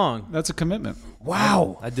 that long. That's a commitment.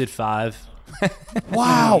 Wow! I did 5.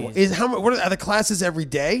 Wow! Is how? What are the classes every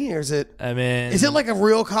day, or is it? I mean, Is it like a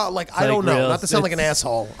real like I like don't know. real- Not to sound like an it's-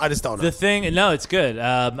 asshole. I just don't know. the thing? No, it's good.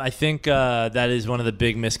 I think that is one of the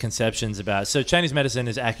big misconceptions about. So Chinese medicine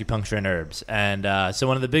is acupuncture and herbs, and so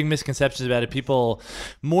one of the big misconceptions about it, people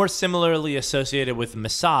more similarly associated with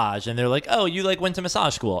massage, and they're like, "Oh, you like went to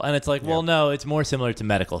massage school," and it's like, well, no, it's more similar to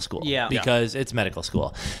medical school, because it's medical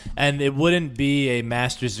school, and it wouldn't be a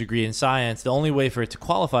master's degree in science. The only way for it to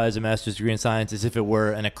qualify as a master's degree in science is if it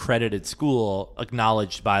were an accredited school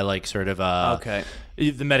acknowledged by like sort of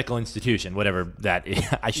the medical institution, whatever that is.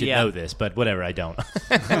 I should know this, but whatever, I don't.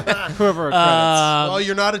 Whoever accredits. well,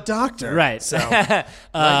 you're not a doctor, Right. So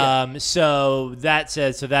So that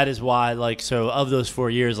said, so that is why, like, so of those 4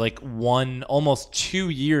 years, like almost 2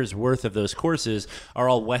 years worth of those courses are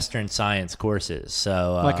all Western science courses.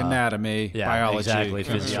 So like anatomy, biology, exactly,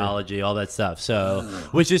 chemistry. physiology, all that stuff. So,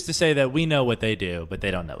 which is to say that we know what they do, but they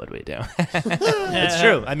don't know what we do. It's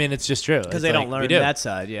true. I mean, it's just true. Because they don't learn that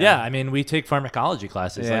side. Yeah, I mean, we take pharmacology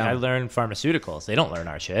classes. Like, Yeah. I learn pharmaceuticals. They don't learn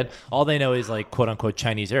our shit. All they know is like quote unquote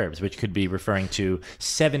Chinese herbs, which could be referring to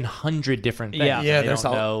 700 different things. Yeah. Yeah, They there's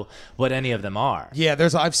don't a- know what any of them are. yeah.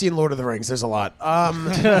 I've seen Lord of the Rings. There's a lot. So I'm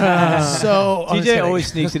just TJ kidding. always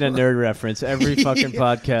sneaks in a nerd reference every fucking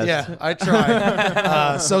podcast. Yeah, I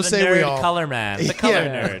try. So The say nerd we all. color man. The color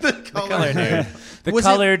nerd. The The color nerd. The Was it-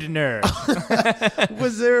 colored nerd.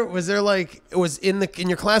 Was there like it was in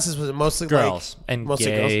your classes? Was it mostly Girls like, and mostly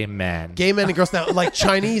gay girls? men. Gay men and girls now, like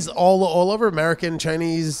Chinese all over, American,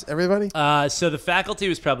 Chinese, everybody. So the faculty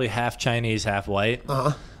was probably half Chinese, half white.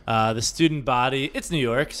 The student body, it's New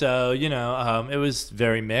York, so, you know, it was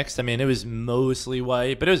very mixed. I mean, it was mostly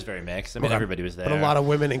white, but it was very mixed. I mean, everybody was there. But a lot of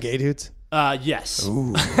women and gay dudes. Yes.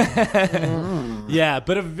 Yeah,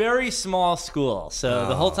 but a very small school. So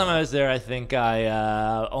the whole time I was there, I think I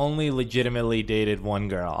only legitimately dated one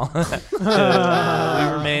girl.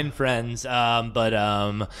 We remained friends. But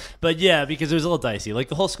yeah, because it was a little dicey. Like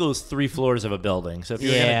the whole school was 3 floors of a building. So if you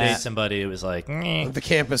were gonna date somebody, it was like, The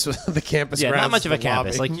campus yeah, grounds not much of a the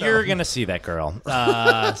campus. lobby. Like you're gonna see that girl.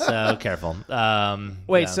 So careful.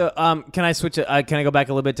 Wait, yeah. so can I switch? Can I go back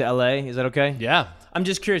a little bit to LA? Is that okay? Yeah. I'm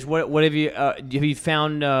just curious. What have you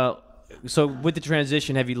found? so with the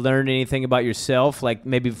transition, have you learned anything about yourself, like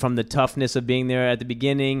maybe from the toughness of being there at the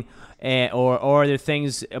beginning, or are there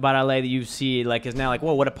things about LA that you see like is now like,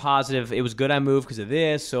 whoa, what a positive! It was good I moved because of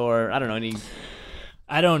this, or I don't know any.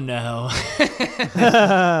 I don't know.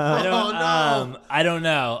 I don't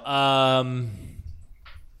know.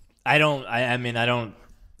 I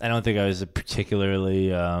don't think I was a particularly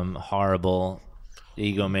horrible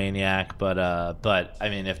egomaniac, but I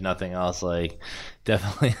mean, if nothing else, like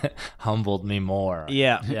definitely humbled me more.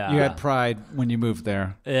 Yeah. You had pride when you moved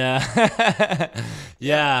there. Yeah.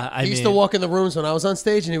 Yeah. He used to walk in the rooms when I was on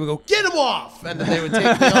stage, and he would go, "Get him off!" And then they would take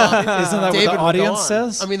me off. Isn't that David what the would go audience on.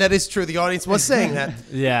 says? I mean, that is true. The audience was saying that.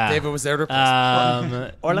 Yeah. David was there to.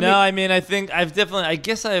 I mean, I think I've definitely. I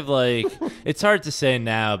guess I've like. It's hard to say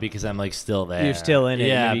now because I'm like still there. You're still in it.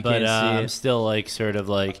 Yeah, Maybe you but can't see I'm it. still like sort of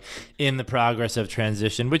like in the progress of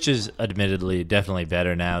transition, which is admittedly definitely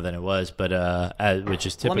better now than it was, but which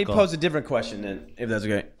is typical. Let me pose a different question then, if that's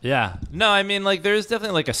okay. Yeah. No, I mean, like, there's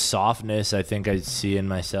definitely, like, a softness I think I see in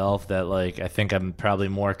myself that, like, I think I'm probably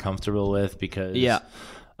more comfortable with because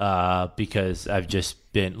I've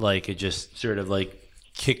just been, like, it just sort of, like,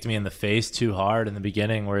 kicked me in the face too hard in the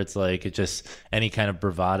beginning where it's, like, it just, any kind of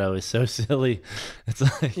bravado is so silly. It's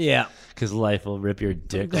like, because life will rip your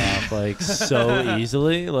dick off, like, so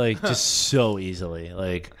easily. Like, just so easily.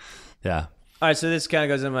 Like, yeah. All right, so this kind of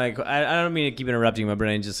goes in my. I don't mean to keep interrupting my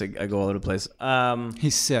brain. Just I go all over the place.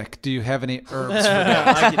 He's sick. Do you have any herbs?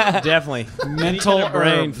 I could, definitely Mental any kind of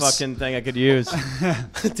brain herbs. fucking thing I could use.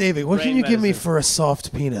 David, what can you give me for a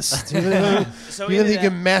soft penis? Do you think you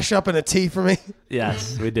can mash up in a tea for me?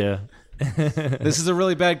 Yes, we do. This is a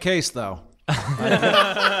really bad case, though.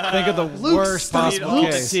 Think of the worst possible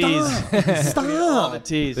case. Stop. The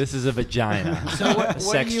tease. This is a vagina. So what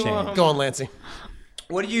Sex do you, change. Go on, Lancey.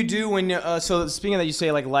 What do you do when? So speaking of that, you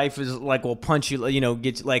say like life is like will punch you. You know,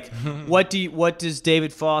 get like. What does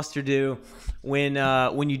David Foster do when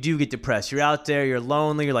you do get depressed? You're out there, you're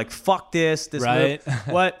lonely, you're like, fuck this. Right. Move.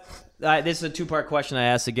 What? This is a two-part question I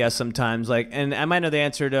ask the guests sometimes. Like, and I might know the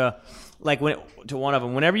answer to one of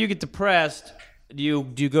them. Whenever you get depressed, do you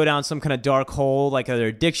go down some kind of dark hole? Like, are there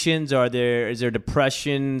addictions? Is there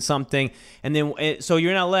depression? Something? And then, so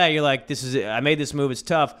you're in LA. You're like, this is it. I made this move. It's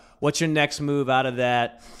tough. What's your next move out of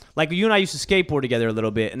that? Like, you and I used to skateboard together a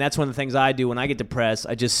little bit, and that's one of the things I do when I get depressed.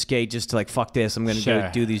 I just skate just to like, fuck this. I'm gonna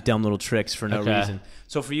go do these dumb little tricks for no reason.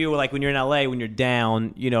 So for you, like when you're in LA, when you're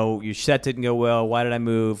down, you know, your set didn't go well. Why did I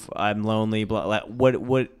move? I'm lonely. Blah, blah.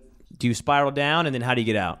 What do you spiral down, and then how do you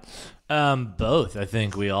get out? Both. I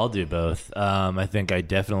think we all do both. I think I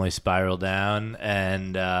definitely spiral down,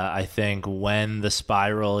 and I think when the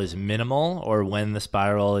spiral is minimal or when the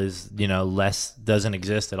spiral is, doesn't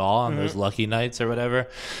exist at all on those lucky nights or whatever,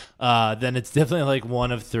 then it's definitely like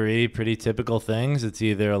one of three pretty typical things. It's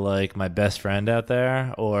either like my best friend out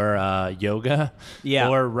there or yoga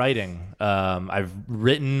or writing. I've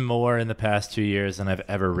written more in the past 2 years than I've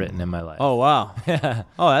ever written in my life. Oh, wow.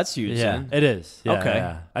 Oh, that's huge. Yeah, man. it is. Yeah, Okay.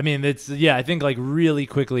 yeah. I mean, I think like really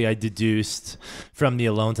quickly I deduced from the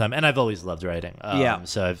alone time, and I've always loved writing.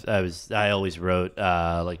 So I always wrote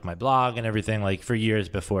like my blog and everything like for years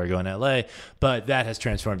before going to LA, but that has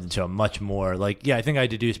transformed into a much more like, I think I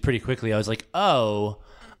deduced pretty quickly. I was like, oh,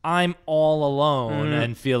 I'm all alone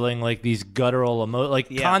and feeling like these guttural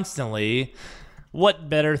constantly. What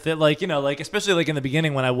better thing, especially like in the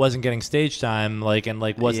beginning when I wasn't getting stage time, and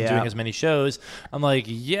wasn't doing as many shows. I'm like,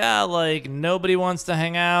 nobody wants to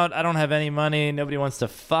hang out. I don't have any money. Nobody wants to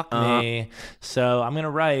fuck me. So I'm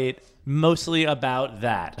gonna write mostly about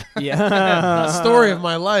that. Story of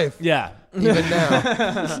my life. Yeah. Even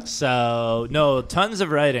now. So no, tons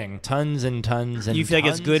of writing, tons and tons and. You feel like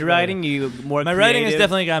it's good writing? You more? My writing has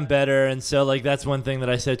definitely gotten better, and so that's one thing that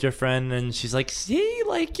I said to a friend, and she's like, "See,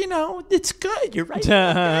 it's good. You're writing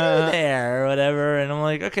better there, or whatever." And I'm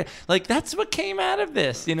like, "Okay, that's what came out of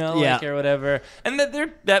this, or whatever." And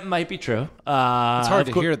that might be true. It's hard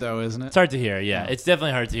to hear, though, isn't it? It's hard to hear. Yeah, it's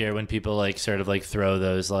definitely hard to hear when people sort of throw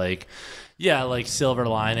those silver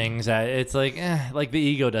linings. It's the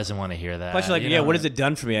ego doesn't want to hear that. Plus, what has it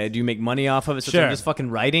done for me? Do you make money off of it? So Sure. I'm just fucking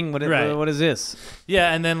writing? What is this?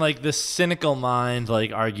 Yeah, and then the cynical mind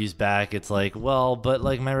argues back. It's well, but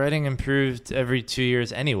my writing improved every 2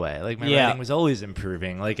 years anyway. My writing was always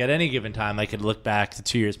improving. At any given time, I could look back to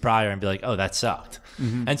 2 years prior and be like, oh, that sucked.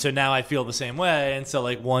 Mm-hmm. And so now I feel the same way. And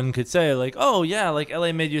so one could say oh yeah,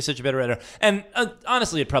 LA made you such a better writer. And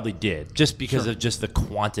honestly, it probably did, just because of just the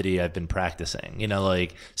quantity I've been practicing practicing, you know,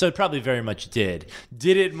 like, so it probably very much did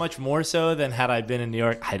it much more so than had I been in New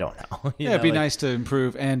York. I don't know. Yeah, it'd be nice to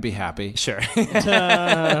improve and be happy. Sure. Yeah.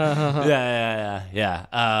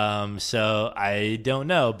 So I don't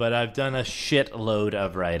know, but I've done a shitload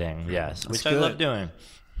of writing, yes, which I love doing.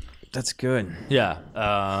 That's good. Yeah.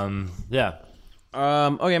 Yeah.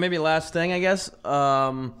 Okay, maybe last thing, I guess.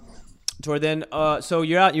 Toward then, so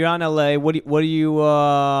you're out in LA. What do you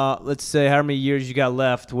let's say how many years you got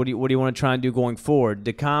left? What do you want to try and do going forward?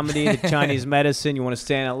 The comedy, the Chinese medicine. You want to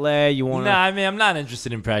stay in LA? You want? No, I mean I'm not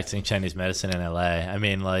interested in practicing Chinese medicine in LA. I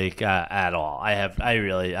mean, like at all.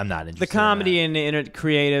 I'm not interested. The comedy in and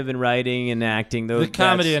creative and writing and acting. Those the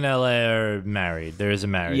comedy in LA are married. There is a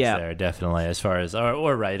marriage there, definitely, as far as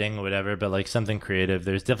or writing or whatever. But like something creative,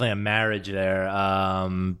 there's definitely a marriage there.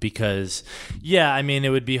 Because I mean, it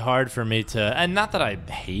would be hard for me to, and not that I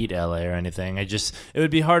hate LA or anything, it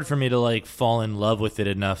would be hard for me to like fall in love with it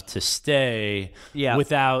enough to stay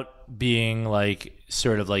without being like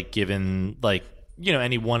sort of like given like, you know,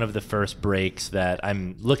 any one of the first breaks that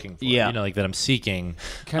I'm looking for, you know, like that I'm seeking.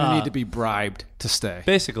 Kind of need to be bribed to stay.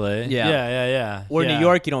 Basically. Yeah. Or in New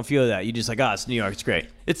York, you don't feel that. You just like, it's New York, it's great.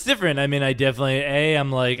 It's different. I mean, I definitely,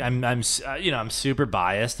 I'm super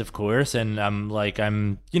biased, of course. And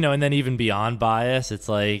you know, and then even beyond bias, it's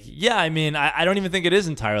like, I mean, I don't even think it is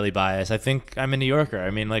entirely biased. I think I'm a New Yorker.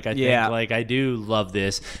 I mean, like, I think like I do love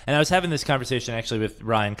this. And I was having this conversation actually with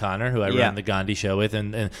Ryan Connor, who I run the Gandhi show with,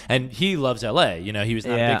 and he loves LA. You know, he was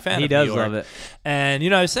not a big fan of New York. He does love it. And, you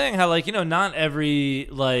know, I was saying how, like, you know, not every,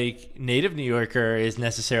 like, native New Yorker is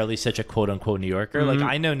necessarily such a quote-unquote New Yorker. Like,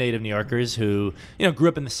 I know native New Yorkers who, you know, grew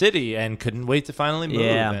up in the city and couldn't wait to finally move.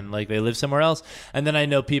 And, like, they live somewhere else. And then I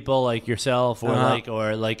know people like yourself or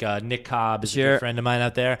Nick Cobb is a good friend of mine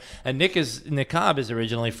out there. And Nick Cobb is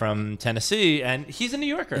originally from Tennessee, and he's a New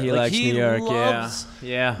Yorker. He likes New York, loves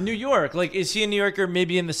New York. Like, is he a New Yorker?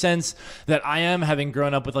 Maybe in the sense that I am, having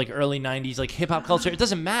grown up with, like, early 90s, like, hip-hop culture. It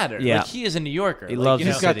doesn't matter. Like, he is a New Yorker. He loves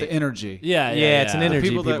He's got the energy. Yeah, it's an energy the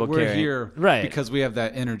people that we're carry. here because we have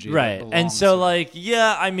that energy. Right. And so, like,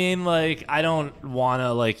 I mean, like, I don't want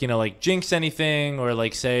to, like, you know, like, jinx anything or,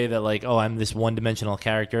 like, say that, like, oh, I'm this one-dimensional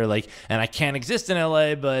character, like, and I can't exist in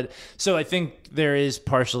LA. But so I think there is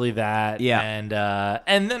partially that. Yeah.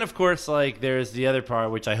 And then, of course, like, there's the other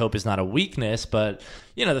part, which I hope is not a weakness, but,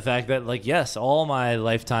 you know, the fact that, like, yes, all my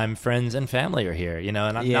lifetime friends and family are here, you know,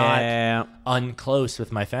 and I'm not unclose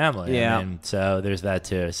with my family. Yeah. I mean, so there's that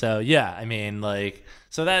too. So, I mean, like,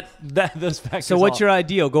 so that those factors. So what's your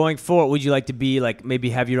ideal going forward? Would you like to be like maybe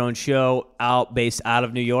have your own show based out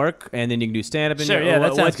of New York, and then you can do stand up in New York? Sure,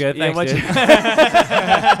 that sounds good. Thanks, dude.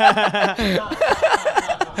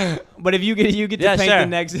 But if you get to paint the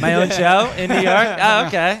next my own show in New York. Oh,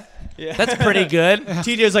 okay. Yeah. That's pretty good.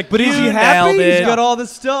 TJ's like, but is he happy? He's got all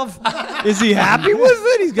this stuff. Is he happy with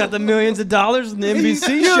it? He's got the millions of dollars in the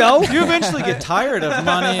NBC show. You eventually get tired of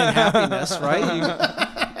money and happiness, right?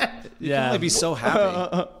 You can only be so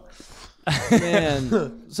happy.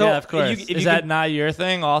 Man. So of course. Is that not your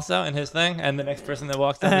thing also and his thing and the next person that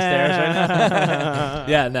walks down the stairs right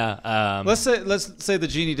now? No. Let's say the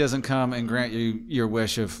genie doesn't come and grant you your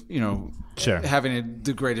wish of, you know, having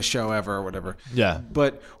the greatest show ever or whatever. Yeah.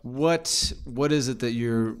 But what is it that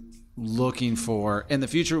you're looking for in the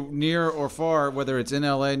future, near or far, whether it's in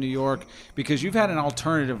LA, New York, because you've had an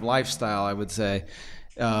alternative lifestyle, I would say.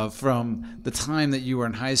 From the time that you were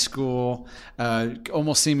in high school,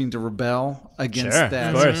 almost seeming to rebel against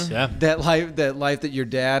that, of course, that life that your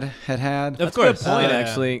dad had. Of course, good point,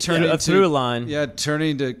 actually. A through line. Yeah,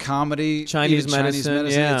 turning to comedy, Chinese medicine.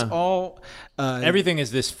 Yeah. It's all. Everything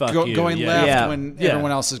is this going left when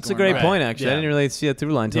everyone else is going. It's a great right. point, actually. I didn't really see a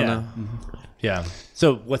through line till now. Yeah.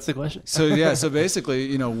 So what's the question? So basically,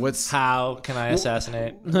 you know, how can I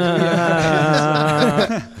assassinate?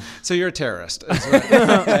 So you're a terrorist,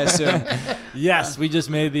 I assume. Yes, we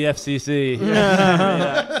just made the FCC.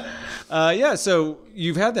 So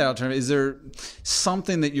you've had that alternative. Is there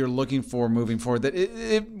something that you're looking for moving forward?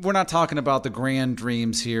 That we're not talking about the grand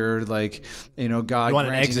dreams here, like, you know, God. You want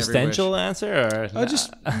an existential answer, or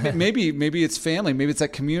just maybe it's family, maybe it's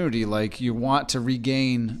that community. Like you want to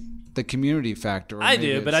regain the community factor. I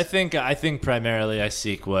do, but I think primarily I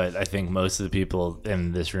seek what I think most of the people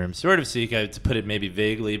in this room sort of seek, to put it maybe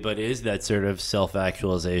vaguely, but is that sort of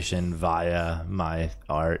self-actualization via my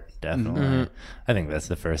art, definitely. Mm-hmm. I think that's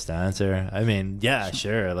the first answer. I mean, yeah,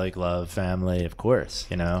 sure, like love, family, of course,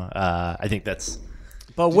 you know. I think that's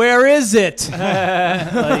But where is it?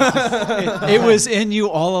 It was in you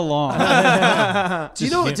all along. Do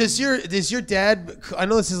you know? Does your dad? I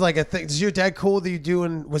know this is like a thing. Does your dad cool that you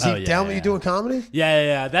doing? Was he down with you doing comedy?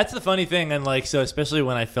 Yeah. That's the funny thing, and like, so especially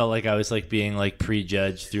when I felt like I was like being like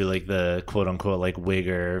prejudged through like the quote unquote like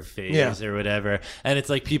wigger phase or whatever, and it's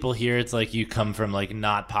like people here, it's like you come from like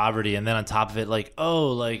not poverty, and then on top of it, like,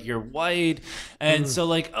 oh, like you're white, and so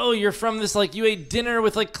like, oh, you're from this, like you ate dinner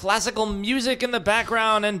with like classical music in the background.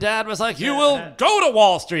 And Dad was like, "You will go to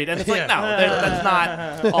Wall Street," and it's like, no, that's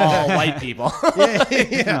not all white people.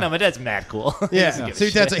 No, my dad's mad cool. Yeah, so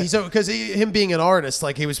your dad's because him being an artist,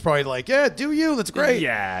 like he was probably like, "Yeah, do you? That's great."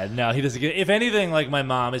 Yeah, no, he doesn't get. If anything, like my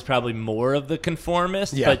mom is probably more of the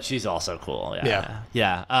conformist, but she's also cool.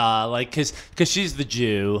 Yeah. Like because she's the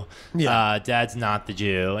Jew. Yeah, Dad's not the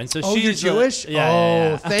Jew, and so she's you're Jewish.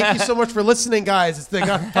 Yeah. Thank you so much for listening, guys. It's the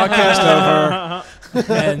podcast over.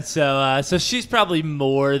 And so she's probably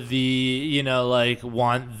more the, like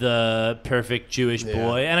want the perfect Jewish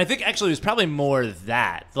boy. And I think actually it was probably more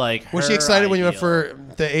that. Like, was she excited when you went for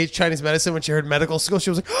the Chinese medicine when she heard medical school? She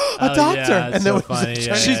was like, a doctor. Yeah, and then funny.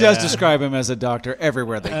 She does describe him as a doctor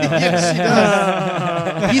everywhere they go. Yes, she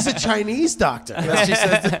does. He's a Chinese doctor. As she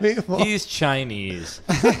says to people. He's Chinese.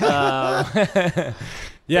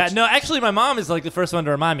 Yeah, no, actually, my mom is like the first one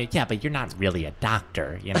to remind me, yeah, but you're not really a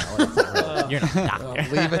doctor, It's not really, you're not a doctor.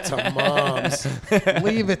 Leave it to moms.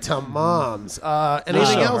 Leave it to moms.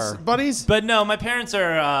 Anything else, buddies? But no, my parents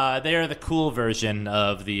are, they are the cool version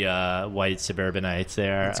of the white suburbanites. They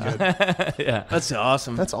are. That's good. Yeah. That's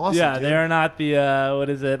awesome. That's awesome. Yeah, dude. they are not the, what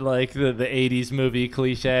is it, like the 80s movie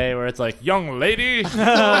cliche where it's like, young lady,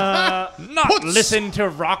 listen to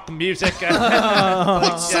rock music.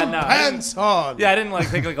 Put some pants on. Yeah, I didn't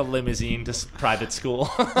take like a limousine to private school.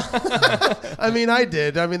 I mean, I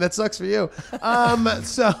did. I mean, that sucks for you.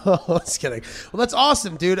 So just kidding. Well, that's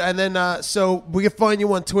awesome, dude. And then so we can find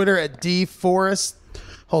you on Twitter at DForest.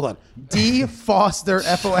 Hold on, D Foster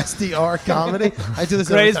FOSDR comedy. I do this.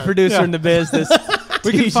 Greatest producer in the business.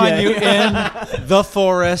 We can find you in the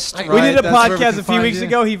forest. We did a podcast a few weeks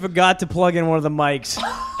ago. He forgot to plug in one of the mics.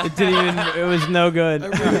 It didn't even. It was no good.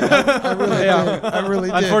 I really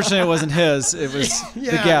did. Unfortunately, it wasn't his. It was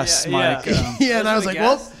the guest's mic. And I was like,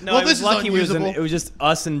 well, this is lucky. unusable. It was just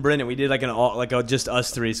us and Brendan. We did like just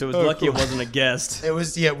us three. So it was lucky it wasn't a guest. It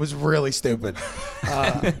was really stupid.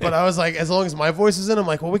 But I was like, as long as my voice is in, I'm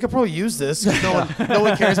like, well, we could probably use this. No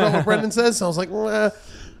one cares about what Brendan says. So I was like, well.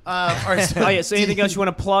 All right, so so anything else you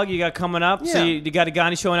want to plug? You got coming up? Yeah. So you got a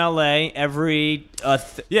Gandhi show in LA every.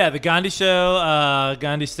 The Gandhi show,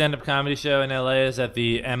 Gandhi stand-up comedy show in LA is at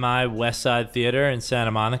the MI West Side Theater in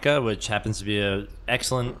Santa Monica, which happens to be an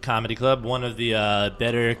excellent comedy club, one of the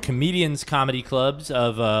better comedians comedy clubs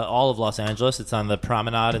of all of Los Angeles. It's on the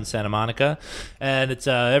Promenade in Santa Monica, and it's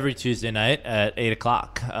every Tuesday night at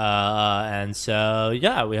 8:00. And so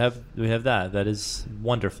we have that. That is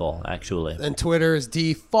wonderful, actually. And Twitter is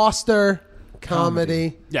D Foster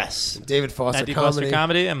Comedy. Yes. David Foster Comedy. Comedy. Foster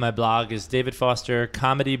Comedy, and my blog is David Foster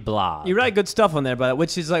Comedy Blog. You write good stuff on there, but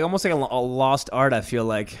which is like almost like a lost art. I feel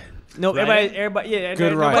like. No, everybody,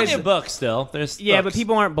 good writing. Plenty of books still. There's books. But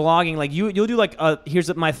people aren't blogging. Like you'll do like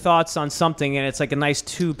here's my thoughts on something, and it's like a nice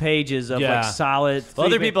 2 pages of like solid. Well,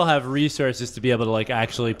 other people have resources to be able to like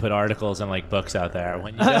actually put articles and like books out there.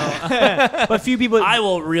 When you don't, but few people. I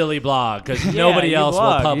will really blog because nobody else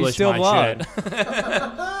will publish my shit.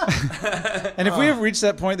 And if we have reached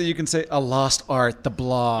that point that you can say a lost art, the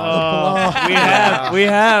blog. We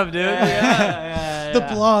have, dude. The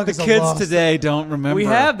blog. The kids today don't remember. We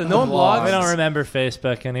have the no blog. We don't remember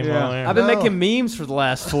Facebook anymore. Yeah. I've been making memes for the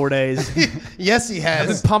last 4 days. Yes, he has. I've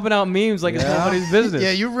been pumping out memes like it's nobody's business.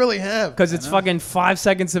 Yeah, you really have. Because it's fucking 5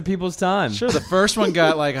 seconds of people's time. Sure, the first one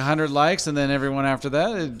got like 100 likes, and then everyone after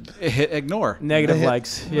that it hit ignore. Negative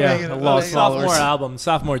likes. Yeah, lost followers.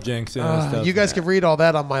 Sophomore jinx. You guys can read all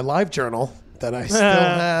that on my live journal that I still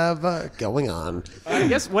have going on. I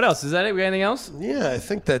guess, what else? Is that it? We got anything else? Yeah, I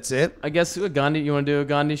think that's it. I guess Gandhi, you want to do a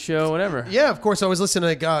Gandhi show, whatever. Yeah, of course. I was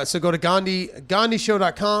listening to so go to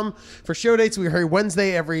GandhiShow.com for show dates. We hear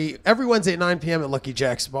Wednesday every Wednesday at 9 p.m. at Lucky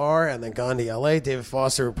Jack's Bar, and then Gandhi LA. David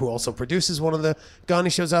Foster, who also produces one of the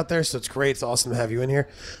Gandhi shows out there, so it's great. It's awesome to have you in here.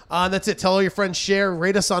 That's it. Tell all your friends, share,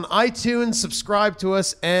 rate us on iTunes, subscribe to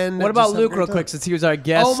us, and what about Luke real quick, since he was our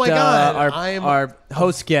guest? Oh my God, our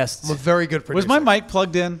host guest. I'm a very good producer. Was my mic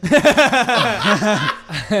plugged in?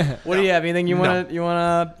 What do you have? Anything you want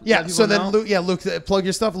to? Yeah. So then, Luke, plug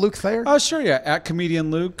your stuff. Luke Thayer. Oh, sure. Yeah, at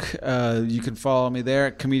Comedian Luke. You can follow me there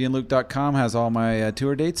at comedianluke.com. Has all my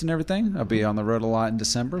tour dates and everything. I'll be on the road a lot in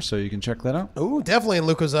December, so you can check that out. Oh, definitely. And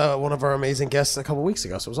Luke was one of our amazing guests a couple weeks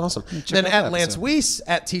ago, so it was awesome. Then at Lance Weiss,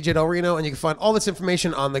 at TJ Del Reno, and you can find all this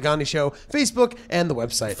information on the Gandhi Show Facebook and the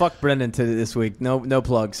website. Fuck Brendan this week. No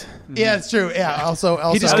plugs. Yeah, it's true. Yeah.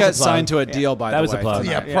 Also, he just got signed to a deal by the way. That was a plug.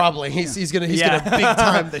 Yeah, probably. He's gonna big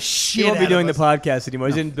time the shit. He won't be doing the podcast anymore.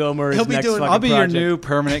 He's in Bill Murray's next fucking I'll be project. your new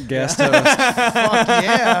permanent guest host. Fuck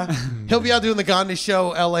yeah. He'll be out doing the Gandhi Show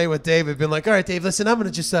LA with David, being like, all right, Dave, listen, I'm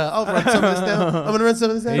gonna just I'll run some of this down. I'm gonna run some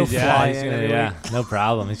of this down. He'll fly in gonna, every week. No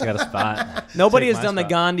problem. He's got a spot. Nobody has done the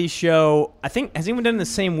Gandhi Show. I think has anyone done it in the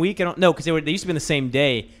same week? I don't know because they used to be on the same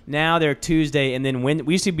day. Now they're Tuesday and then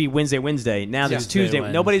we used to be Wednesday. Now there's Tuesday.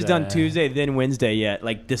 Nobody's done Tuesday then Wednesday yet.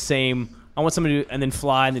 Like the same. I want somebody to do, and then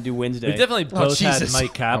fly and then do Wednesday. We've definitely both had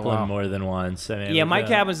Mike Kaplan more than once. I mean, Mike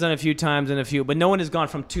Kaplan's done a few times and but no one has gone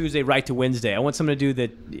from Tuesday right to Wednesday. I want someone to do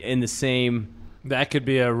that in the same. That could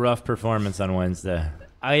be a rough performance on Wednesday.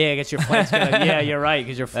 Oh yeah, I guess your flight's gonna. Yeah, you're right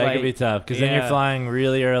because your flight. That could be tough because then you're flying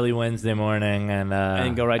really early Wednesday morning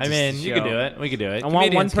and go right. You could do it. We could do it. I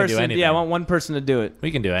want one person. Yeah, I want one person to do it.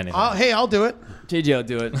 We can do anything. Hey, I'll do it. JJ will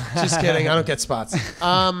do it. Just kidding. I don't get spots.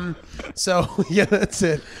 So yeah, that's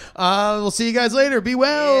it. We'll see you guys later. Be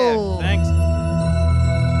well. Yeah, thanks.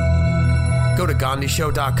 Go to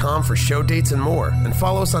GandhiShow.com for show dates and more, and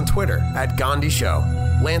follow us on Twitter at Gandhi Show.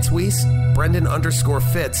 Lance Weiss, Brendan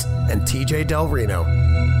 _Fitz, and TJ Del Reno.